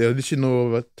there was literally no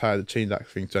other tire to change that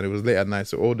thing to. And it was late at night.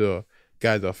 So all the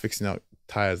guys that were fixing out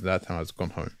tires at that time has gone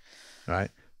home.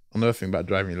 Right? Another thing about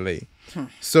driving late.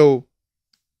 So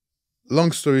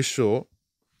long story short,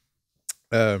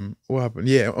 what happened?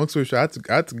 Yeah, long story short,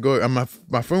 I had to go and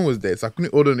my phone was there, so I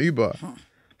couldn't order an Uber.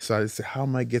 So I said, how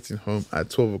am I getting home at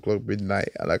 12 o'clock midnight?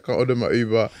 And I can't order my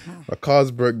Uber. My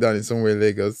car's broke down in somewhere in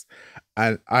Lagos.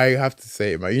 And I have to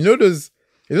say, man, you know those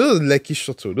Lekki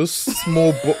shuttle, those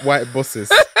small white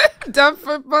buses.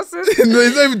 Danford buses? No,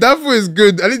 it's not even Danford is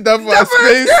good. I think Danford has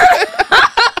space.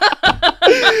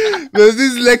 There's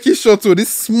this Lekki shuttle, these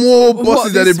small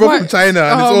buses that they brought from China,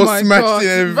 and it's all smashed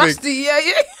and everything. Rusty, yeah.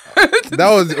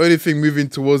 That was the only thing moving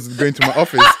towards going to my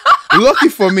office. Lucky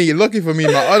for me,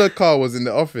 my other car was in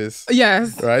the office.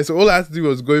 Yes. Right. So all I had to do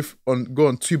was go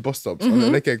on 2 bus stops on the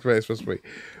Lekki Express Expressway.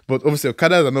 But obviously,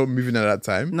 Okadas are not moving at that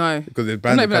time. No. Because they're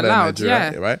banned Okada in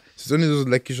Nigeria. Yeah. Right. So it's only those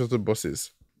Lekki shuttle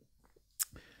buses.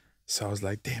 So I was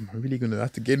like, damn, I'm really gonna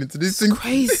have to get into this thing.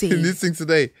 Crazy. This thing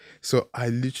today. So I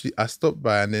stopped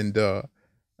by, and then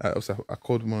I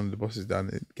called one of the buses down.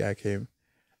 The guy came,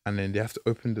 and then they have to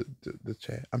open the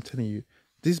chair. I'm telling you,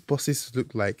 these buses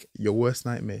look like your worst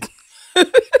nightmare.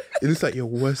 It looks like your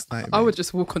worst nightmare. I would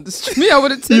just walk on the street. Me, I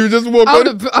wouldn't take. You just walk I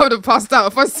would have passed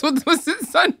out if I saw the buses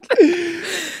Sunday.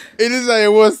 It is like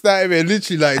your worst nightmare.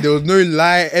 Literally, like there was no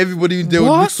light. Everybody there would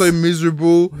look so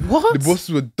miserable. What? The buses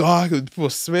were dark. People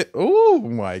sweat. Oh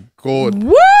my god.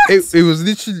 What? It was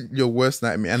literally your worst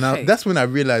nightmare. And that's when I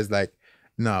realized, like,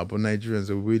 nah, but Nigerians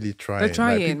are really trying. They're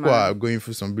trying, like, people man. are going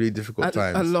through some really difficult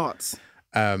times. A lot.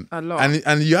 A lot.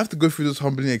 And you have to go through those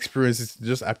humbling experiences to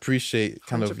just appreciate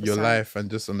kind of your 100%. life and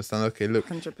just understand, okay, look,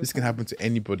 100%. this can happen to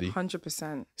anybody.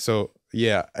 100%. So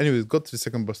yeah, anyways, got to the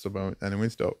second bus stop and I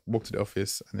walked to the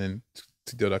office and then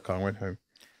took the other car and went home.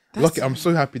 Lucky, I'm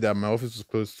so happy that my office was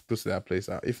close to that place.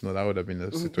 If not, that would have been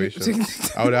a situation.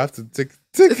 I would have to take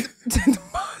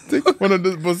take one of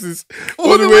those buses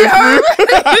all the way home.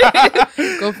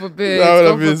 God forbid. That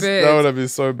would have been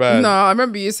so bad. No, I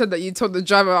remember you said that you told the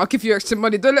driver, "I'll give you extra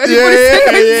money. Don't let anybody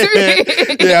sit next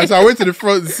to me." Yeah, so I went to the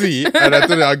front seat and I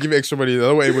told her I'll give you extra money. I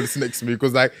don't want anybody to sit next to me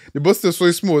because like the bus is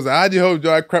so small. It's like, how do you hope do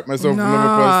I crap myself for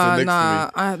another person next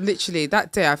to me? I literally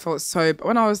that day I felt so. But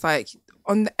when I was like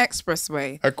on the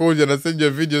expressway, I called you and I sent you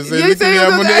a video saying, "Look at me,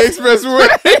 I'm on the expressway."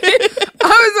 I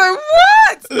was like,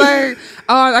 what? Like,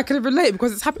 I can relate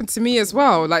because it's happened to me as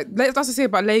well. Like, that's what I say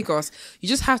about Lagos. You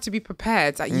just have to be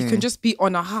prepared. Like, you can just be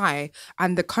on a high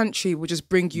and the country will just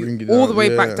bring you all the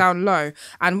way back down low.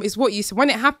 And it's what you said. When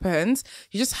it happens,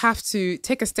 you just have to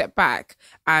take a step back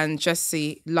and just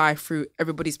see life through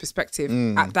everybody's perspective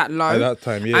at that low. At that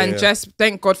time, just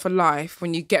thank God for life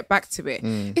when you get back to it.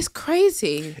 It's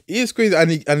crazy. It is crazy.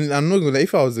 And I'm not gonna lie,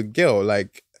 if I was a girl,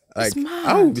 like I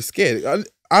would be scared.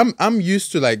 I'm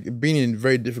used to like being in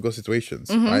very difficult situations,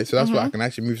 right? So that's why I can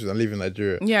actually move to and live in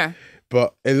Nigeria. Yeah.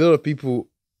 But a lot of people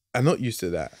are not used to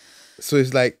that. So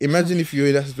it's like, imagine if you're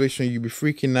in that situation, you'd be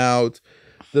freaking out.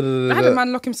 I had a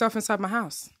man lock himself inside my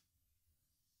house.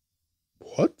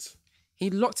 What? He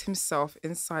locked himself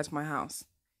inside my house.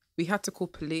 We had to call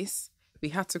police. We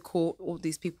had to call all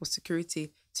these people,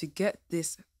 security, to get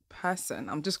this person,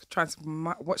 I'm just trying to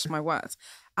watch my words,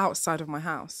 outside of my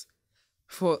house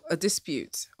for a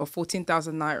dispute of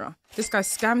 14,000 naira. This guy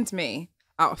scammed me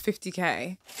out of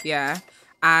 50k, yeah,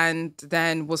 and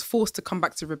then was forced to come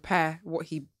back to repair what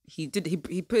he did.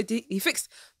 He fixed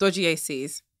dodgy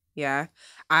ACs, yeah,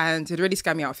 and he'd already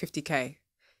scammed me out of 50k.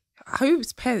 Who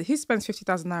spends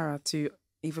 50,000 naira to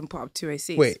even put up two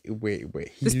ACs? Wait.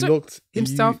 He locked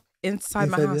himself inside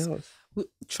my house.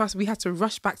 We had to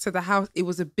rush back to the house. It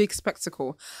was a big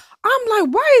spectacle. I'm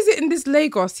like, why is it in this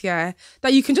Lagos here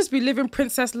that you can just be living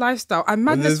princess lifestyle and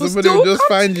madness will still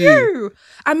come to you?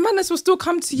 And madness will still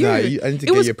come to you. Nah, I need to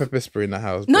get your pepper spray in the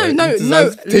house. No. I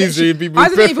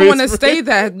didn't even want to stay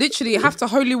there. Literally, have to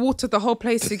holy water the whole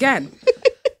place again.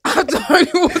 I have to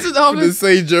holy water the whole place.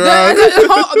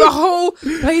 The whole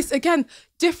place again.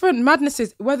 Different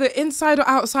madnesses, whether inside or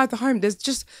outside the home. There's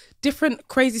just different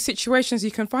crazy situations you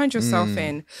can find yourself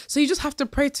in. So you just have to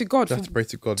pray to God. To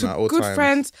good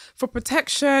friends, for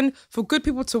protection, for good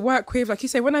people to work with. Like you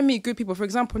say, when I meet good people, for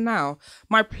example, now,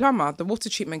 my plumber, the water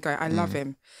treatment guy, I love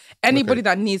him. Anybody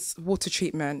that needs water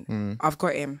treatment, I've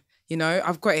got him. You know,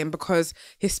 I've got him because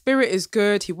his spirit is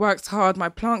good. He works hard. My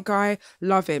plant guy,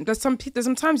 love him. There's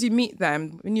sometimes you meet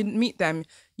them. When you meet them,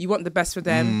 you want the best for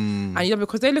them, and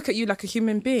because they look at you like a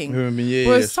human being.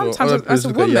 Whereas sometimes as a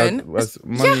woman, as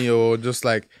money or just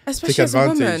like especially take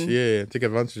advantage. As a woman, take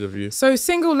advantage of you. So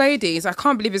single ladies, I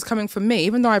can't believe it's coming from me.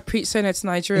 Even though I preach so to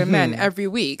Nigerian men every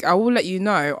week, I will let you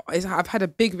know I've had a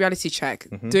big reality check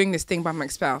doing this thing by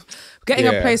myself, getting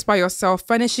a place by yourself,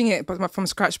 furnishing it from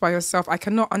scratch by yourself. I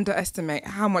cannot underestimate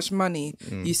how much money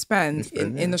you spend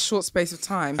in a short space of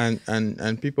time.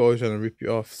 And people always trying to rip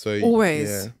you off. So always.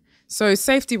 Yeah. So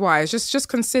safety wise, just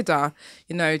consider,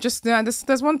 there's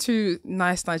 1-2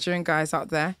 nice Nigerian guys out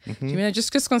there.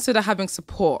 Just consider having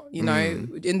support,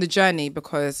 in the journey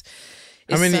because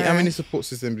how many support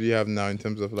systems do you have now in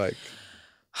terms of like?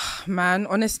 Man,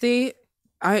 honestly,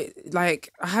 I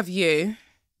have you.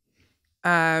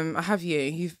 I have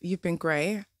you. You've been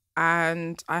great,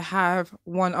 and I have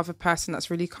one other person that's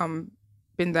really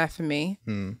been there for me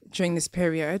during this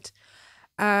period.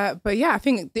 But yeah, I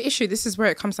think this is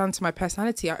where it comes down to my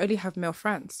personality. I only have male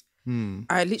friends.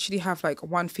 I literally have like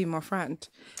one female friend.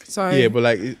 So yeah, but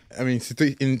like, I mean,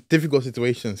 in difficult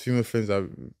situations, female friends are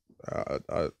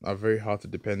very hard to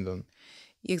depend on.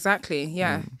 Exactly.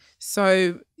 Yeah.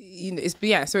 So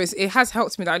it has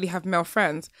helped me that I only have male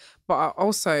friends, but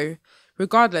also,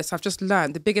 regardless, I've just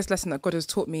learned the biggest lesson that God has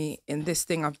taught me in this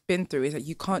thing I've been through is that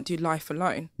you can't do life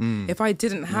alone. If I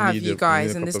didn't have you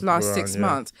guys in this last 6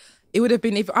 months, it would have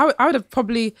been, I would have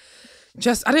probably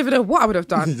just, I don't even know what I would have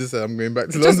done. You just said, I'm going back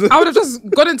to London. I would have just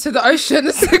gone into the ocean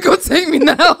and said, God, take me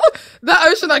now. That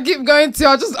ocean I keep going to,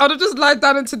 I'd have just lied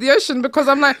down into the ocean because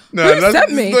I'm like, who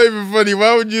sent me? It's not even funny.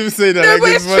 Why would you say that? No, but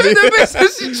it's true. No, but it's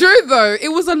actually true though. It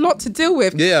was a lot to deal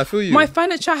with. Yeah, I feel you. My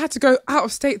furniture, I had to go out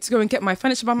of state to go and get my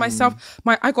furniture by myself.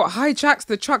 I got hijacked.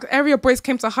 The truck area boys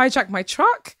came to hijack my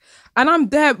truck. And I'm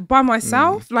there by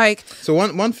myself. Like, so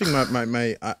one thing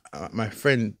my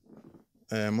friend,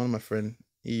 one of my friend,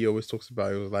 he always talks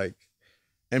about, it was like,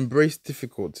 embrace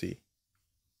difficulty.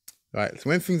 Right? So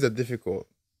when things are difficult,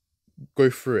 go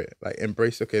through it. Like,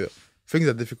 embrace, okay, look, things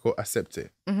are difficult, accept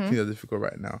it. Things are difficult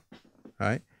right now.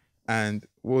 Right? And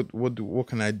what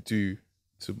can I do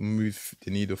to move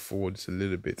the needle forwards a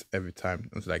little bit every time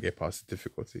until I get past the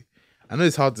difficulty? I know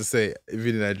it's hard to say,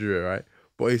 even in Nigeria, right?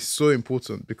 but it's so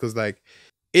important because like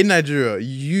in Nigeria,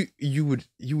 you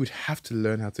would have to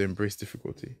learn how to embrace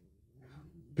difficulty,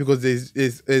 because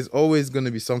there's always going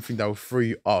to be something that will throw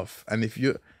you off, and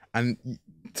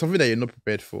something that you're not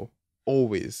prepared for,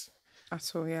 always.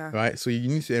 At all, yeah. Right, so you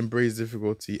need to embrace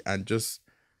difficulty and just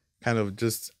kind of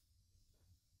just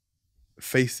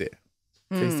face it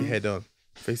head on.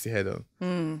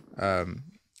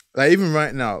 Like even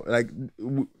right now, like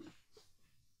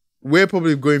we're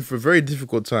probably going through a very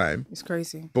difficult time. It's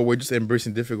crazy, but we're just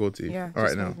embracing difficulty. Yeah,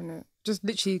 right now, just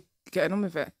literally getting on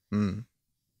with it.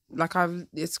 Like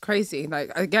it's crazy.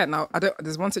 Like again, I don't.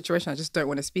 There's one situation I just don't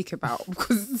want to speak about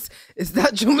because it's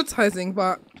that traumatizing.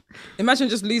 But imagine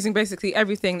just losing basically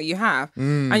everything that you have,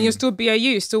 and you're still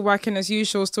BAU, still working as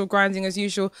usual, still grinding as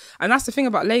usual. And that's the thing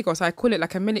about Lagos. I call it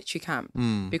like a military camp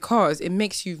because it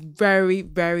makes you very,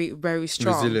 very, very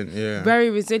strong, resilient. Yeah, very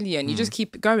resilient. You just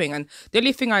keep going. And the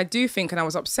only thing I do think, and I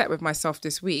was upset with myself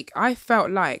this week, I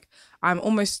felt like I'm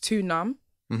almost too numb.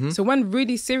 So when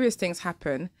really serious things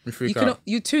happen,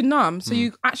 you're too numb, so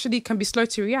you actually can be slow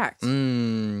to react.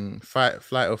 Fight,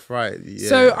 flight or fright. Yeah.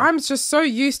 So I'm just so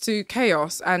used to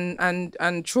chaos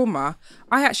and trauma,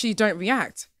 I actually don't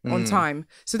react on time.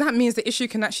 So that means the issue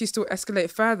can actually still escalate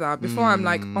further before I'm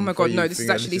like, oh my God, no, this is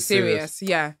actually serious.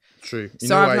 Yeah. True. You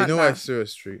know why it's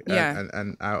serious, true. Yeah.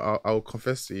 And I'll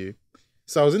confess to you.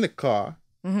 So I was in the car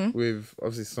with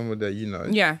obviously someone that you know.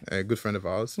 Yeah. A good friend of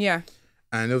ours. Yeah.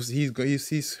 And obviously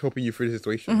he's helping you through the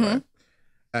situation, right?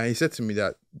 And he said to me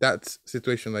that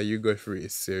situation that you go through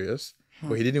is serious,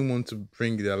 but he didn't want to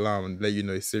bring the alarm and let you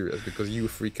know it's serious because you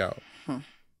freak out,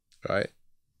 right?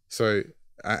 So,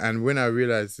 and when I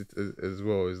realized it as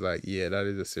well, it's like, yeah, that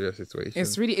is a serious situation.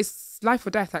 It's life or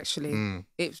death, actually.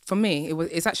 For me,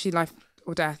 it's actually life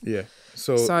or death. Yeah.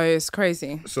 So it's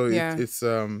crazy. So yeah. it's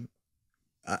and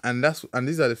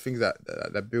these are the things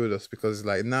that build us, because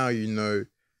like now you know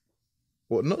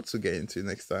what not to get into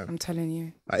next time. I'm telling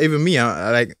you. Like, even me,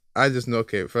 I just know,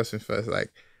 okay, first things first, like,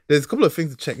 there's a couple of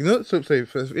things to check. You know, so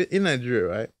first, in Nigeria,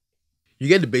 right, you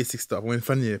get the basic stuff when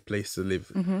finding a place to live.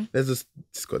 Let's just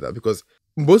discuss that, because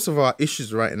most of our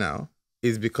issues right now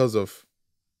is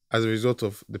as a result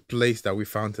of the place that we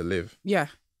found to live. Yeah.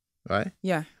 Right?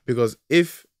 Yeah. Because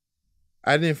if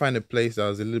I didn't find a place that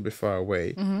was a little bit far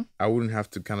away, I wouldn't have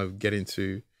to kind of get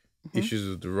into issues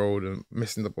with the road and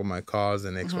messing up all my cars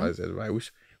and XYZ, right?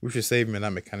 Which should save me that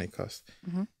mechanic cost.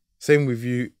 Same with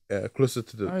you, closer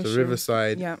to the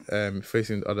riverside,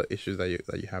 facing the other issues that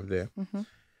you have there.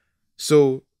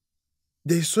 So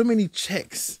there's so many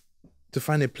checks to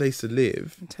find a place to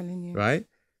live. I'm telling you, right?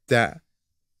 That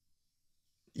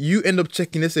you end up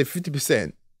checking, let's say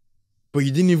 50%, but you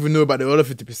didn't even know about the other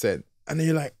 50%, and then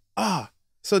you're like,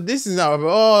 so this is now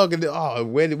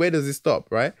where does it stop,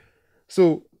 right?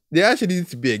 So there actually needs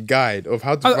to be a guide of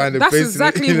how to find a place. That's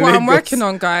exactly what I'm working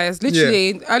on, guys.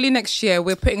 Literally, early next year,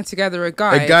 we're putting together a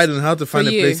guide. A guide on how to find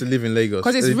a place to live in Lagos.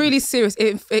 Because it's really serious.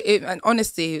 And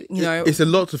honestly, you know, it's a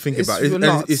lot to think about.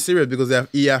 It's serious because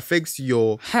it affects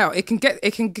your health. It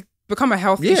can become a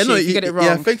health issue if you get it wrong.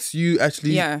 It affects you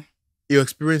actually. Your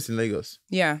experience in Lagos.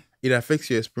 Yeah. It affects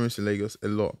your experience in Lagos a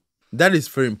lot. That is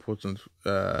very important.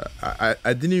 I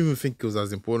didn't even think it was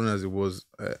as important as it was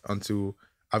until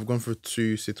I've gone through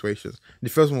two situations. The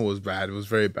first one was bad. It was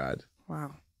very bad.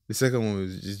 Wow. The second one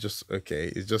was just okay.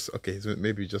 It's just okay. It's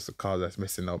maybe just a car that's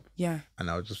messing up. Yeah.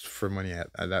 And I'll just throw money at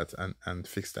that and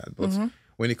fix that. But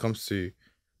when it comes to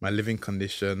my living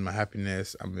condition, my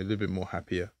happiness, I'm a little bit more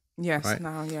happier. Yes, right?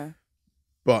 now, yeah.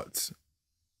 But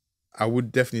I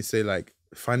would definitely say like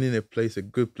finding a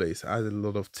good place has a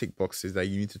lot of tick boxes that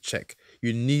you need to check.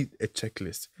 You need a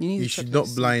checklist. You should not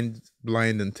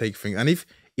blind and take things. And if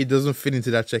it doesn't fit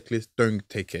into that checklist, don't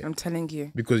take it. I'm telling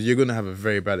you. Because you're going to have a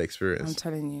very bad experience. I'm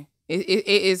telling you.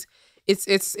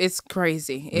 It's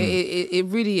crazy. It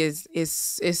really is.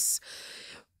 It's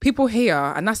people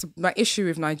here, and that's my issue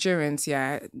with Nigerians,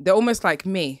 they're almost like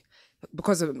me.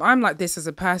 Because I'm like this as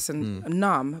a person,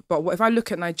 numb. But if I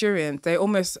look at Nigerians, they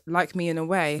almost like me in a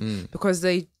way because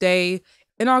they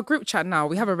in our group chat now,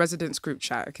 we have a residence group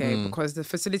chat, okay? Because the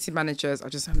facility managers are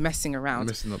just messing around.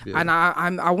 Messing up, yeah.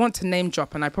 And I want to name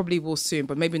drop, and I probably will soon,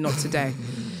 but maybe not today.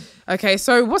 Okay,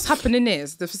 so what's happening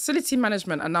is the facility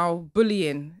management are now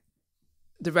bullying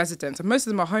the residents, and most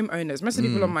of them are homeowners. Most of the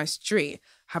people on my street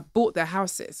have bought their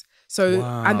houses. So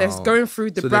and they're going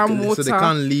through the brown water. So they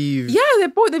can't leave. Yeah,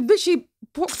 they've literally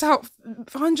booked out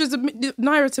hundreds of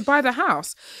naira to buy the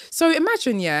house. So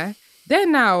imagine, they're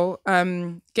now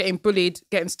getting bullied,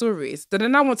 getting stories. Then they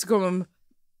now want to go and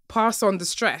pass on the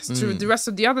stress to the rest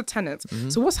of the other tenants.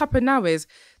 So what's happened now is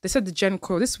they said the gen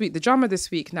coil this week, the drama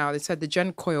this week now, they said the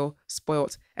gen coil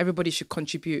spoilt. Everybody should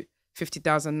contribute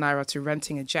 50,000 naira to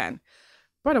renting a gen.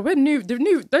 Brother,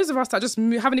 those of us that just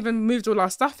haven't even moved all our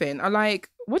stuff in are like,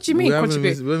 what do you mean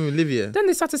contribute? When we live here. Then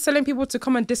they started selling people to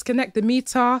come and disconnect the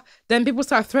meter. Then people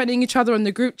started threatening each other on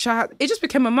the group chat. It just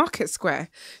became a market square.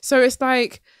 So it's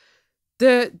like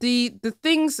the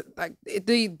things, like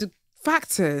the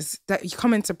factors that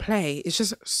come into play is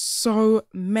just so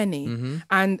many.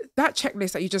 And that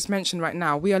checklist that you just mentioned right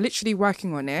now, we are literally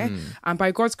working on it. And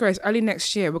by God's grace, early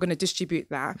next year, we're going to distribute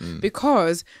that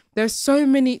because there's so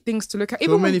many things to look at.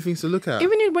 Even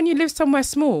when you live somewhere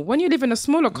small, when you live in a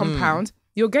smaller compound,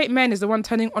 your gate man is the one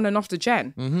turning on and off the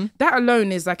gen. That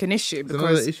alone is like an issue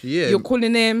because you're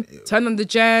calling him, turn on the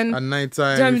gen. At night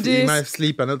time, you might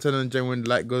sleep and not turn on the gen when the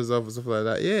light goes off or stuff like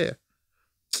that. Yeah.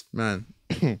 Man.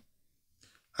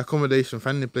 Accommodation,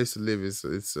 finding a place to live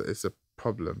is a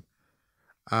problem.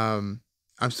 I'm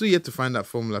still yet to find that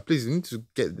formula. Please, you need to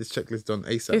get this checklist done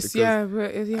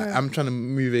ASAP. I'm trying to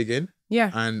move again.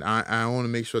 Yeah. And I want to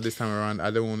make sure this time around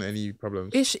I don't want any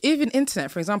problems. Even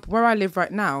internet, for example, where I live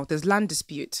right now, there's land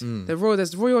dispute.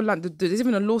 There's royal land. There's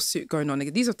even a lawsuit going on.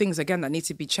 These are things, again, that need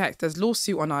to be checked. There's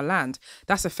lawsuit on our land.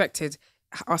 That's affected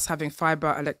us having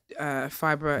fiber.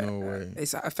 No way.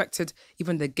 It's affected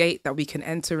even the gate that we can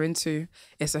enter into.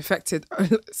 It's affected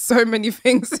so many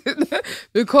things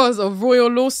because of royal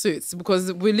lawsuits,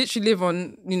 because we literally live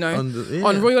on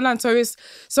on royal land. So it's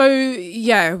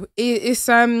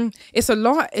a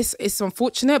lot. It's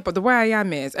unfortunate, but the way I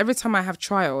am is every time I have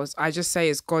trials, I just say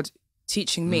it's God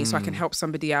teaching me so I can help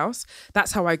somebody else.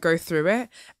 That's how I go through it.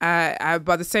 But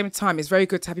at the same time, it's very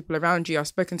good to have people around you. I've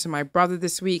spoken to my brother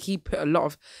this week. He put a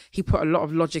lot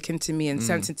of logic into me and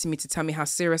sense into me to tell me how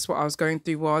serious what I was going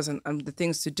through was and the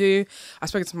things to do. I've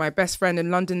spoken to my best friend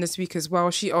in London this week as well.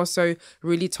 She also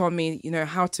really told me,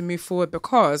 how to move forward,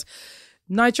 because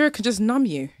Nigeria can just numb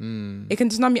you. It can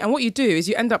just numb you. And what you do is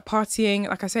you end up partying.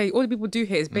 Like I say, all the people do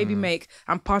here is baby make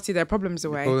and party their problems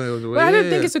away. But I don't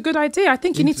think it's a good idea. I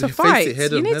think you need to fight.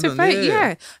 You need to fight.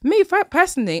 Yeah. Me,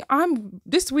 personally,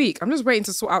 this week, I'm just waiting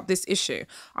to sort out this issue.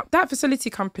 That facility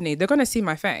company, they're going to see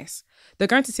my face. They're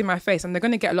going to see my face and they're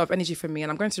going to get a lot of energy from me.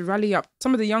 And I'm going to rally up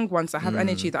some of the young ones that have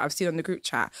energy that I've seen on the group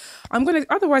chat.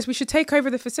 Otherwise, we should take over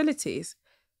the facilities.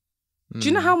 Do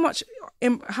you know how much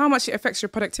it affects your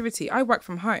productivity? I work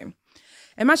from home.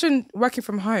 Imagine working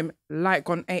from home, light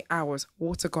gone 8 hours,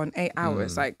 water gone 8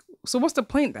 hours. So what's the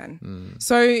point then?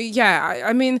 So yeah,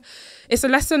 I mean, it's a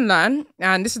lesson learned,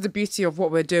 and this is the beauty of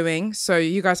what we're doing. So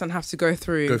you guys don't have to go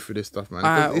through this stuff, man.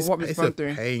 What we've gone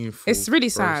through. Painful. It's really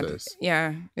process. sad.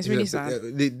 Yeah, it's really sad.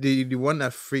 The one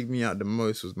that freaked me out the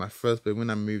most was my first bed when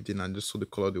I moved in and just saw the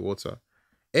color of the water.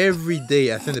 Every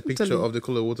day I sent a picture of the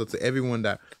color of water to everyone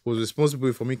that was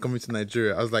responsible for me coming to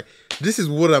Nigeria. I was like, this is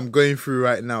what I'm going through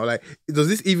right now. Like, does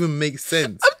this even make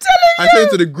sense? I'm telling you. I said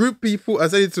it to the group people. I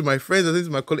said it to my friends. I said it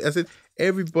to my colleagues. I said,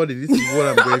 everybody, this is what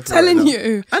I'm going I'm through telling right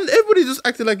you. Now. And everybody just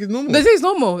acted like it's normal. They say it's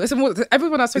normal.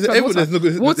 Everyone I spoke to water. There's no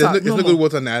good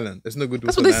water on the island. There's no good water.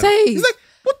 That's what they say. It's like,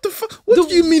 what the fuck? What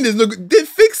do you mean there's no good? They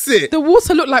fix it. The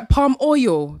water looked like palm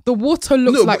oil. The water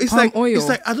looks like palm oil. It's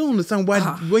like, I don't understand why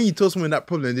when you tell someone that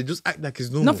problem, they just act like it's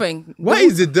normal. Nothing. Why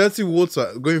is the dirty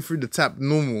water going through the tap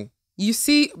normal? You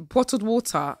see bottled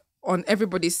water on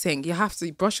everybody's sink. You have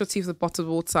to brush your teeth with bottled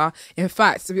water. In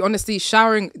fact, to be honestly,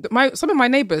 showering, some of my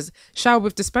neighbours shower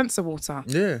with dispenser water.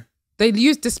 Yeah. They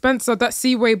use dispenser, that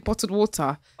Seaway bottled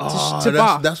water to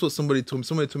bath. That's what somebody told me.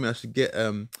 Somebody told me I should get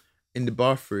in the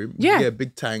bathroom, get a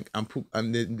big tank and put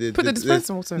the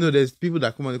dispenser water. No, there's people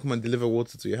that come and deliver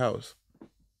water to your house.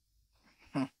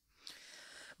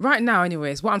 Right now,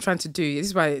 anyways, what I'm trying to do,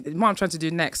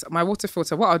 next, my water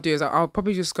filter, what I'll do is I'll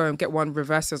probably just go and get one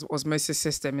reverse osmosis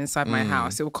system inside my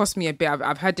house. It will cost me a bit.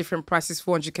 I've had different prices,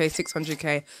 400k,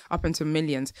 600k, up into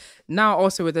millions. Now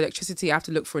also with electricity, I have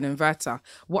to look for an inverter.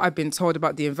 What I've been told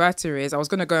about the inverter is I was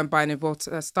going to go and buy an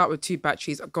inverter, start with 2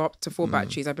 batteries, go up to 4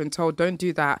 batteries. I've been told don't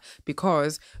do that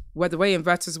because the way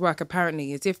inverters work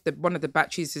apparently is if one of the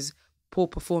batteries is poor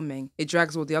performing, it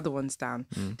drags all the other ones down.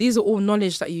 These are all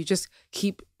knowledge that you just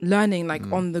keep learning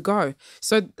on the go.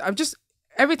 So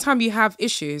every time you have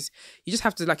issues, you just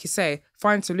have to, like you say,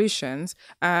 find solutions.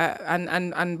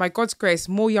 And by God's grace,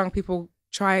 more young people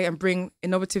try and bring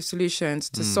innovative solutions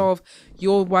to solve.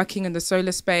 You're working in the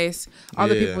solar space.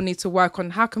 Other people need to work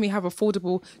on how can we have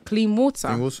affordable, clean water.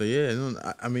 And also,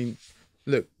 I mean,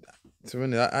 look,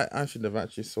 I should have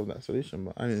actually solved that solution,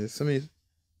 but I mean, there's so many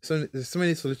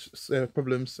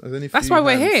problems. That's why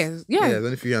we're here. Yeah. There's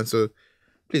only few hands. So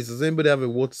Please, does anybody have a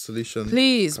water solution?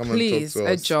 Please, Come and talk please, to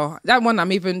us. Edjo. That one,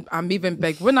 I'm even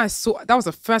begged. When I saw, that was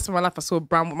the first time in my life I saw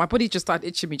brown. My body just started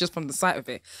itching me just from the sight of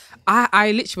it.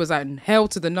 I literally was like, hell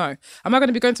to the no. Am I going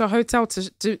to be going to a hotel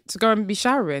to go and be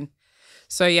showering?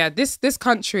 So yeah, this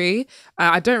country,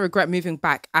 I don't regret moving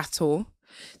back at all.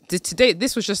 Today,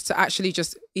 this was just to actually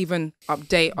just even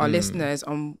update our listeners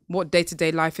on what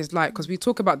day-to-day life is like, because we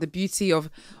talk about the beauty of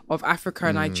Africa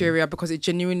and Nigeria, because it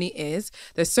genuinely is.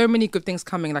 There's so many good things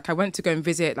coming. Like I went to go and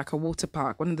visit like a water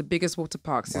park, one of the biggest water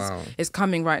parks is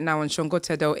coming right now in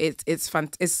Shongotedo.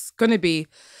 It's going to be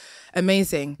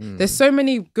amazing. There's so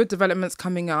many good developments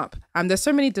coming up, and there's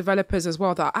so many developers as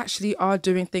well that actually are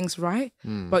doing things right.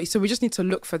 But so we just need to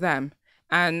look for them.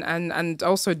 And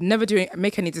also never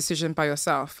make any decision by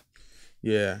yourself.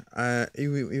 Yeah, I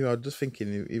was just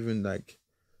thinking, even like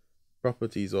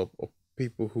properties or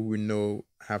people who we know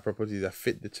have properties that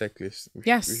fit the checklist.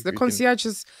 Yes, the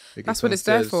concierges. That's what it's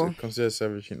there for. Concierge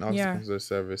service, you can ask the concierge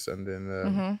service, and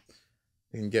then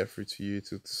they can get through to you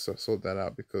to sort that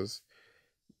out, because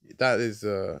that is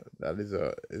a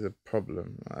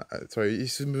problem. Sorry,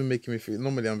 it's just making me feel.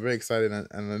 Normally, I'm very excited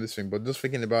and listening, but just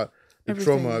thinking about the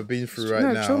trauma I've been through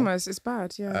right now. Trauma is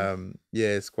bad, yeah.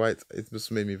 Yeah, it's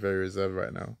just made me very reserved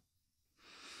right now.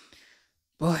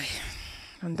 Boy,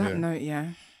 on that note,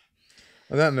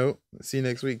 On that note, see you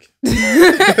next week.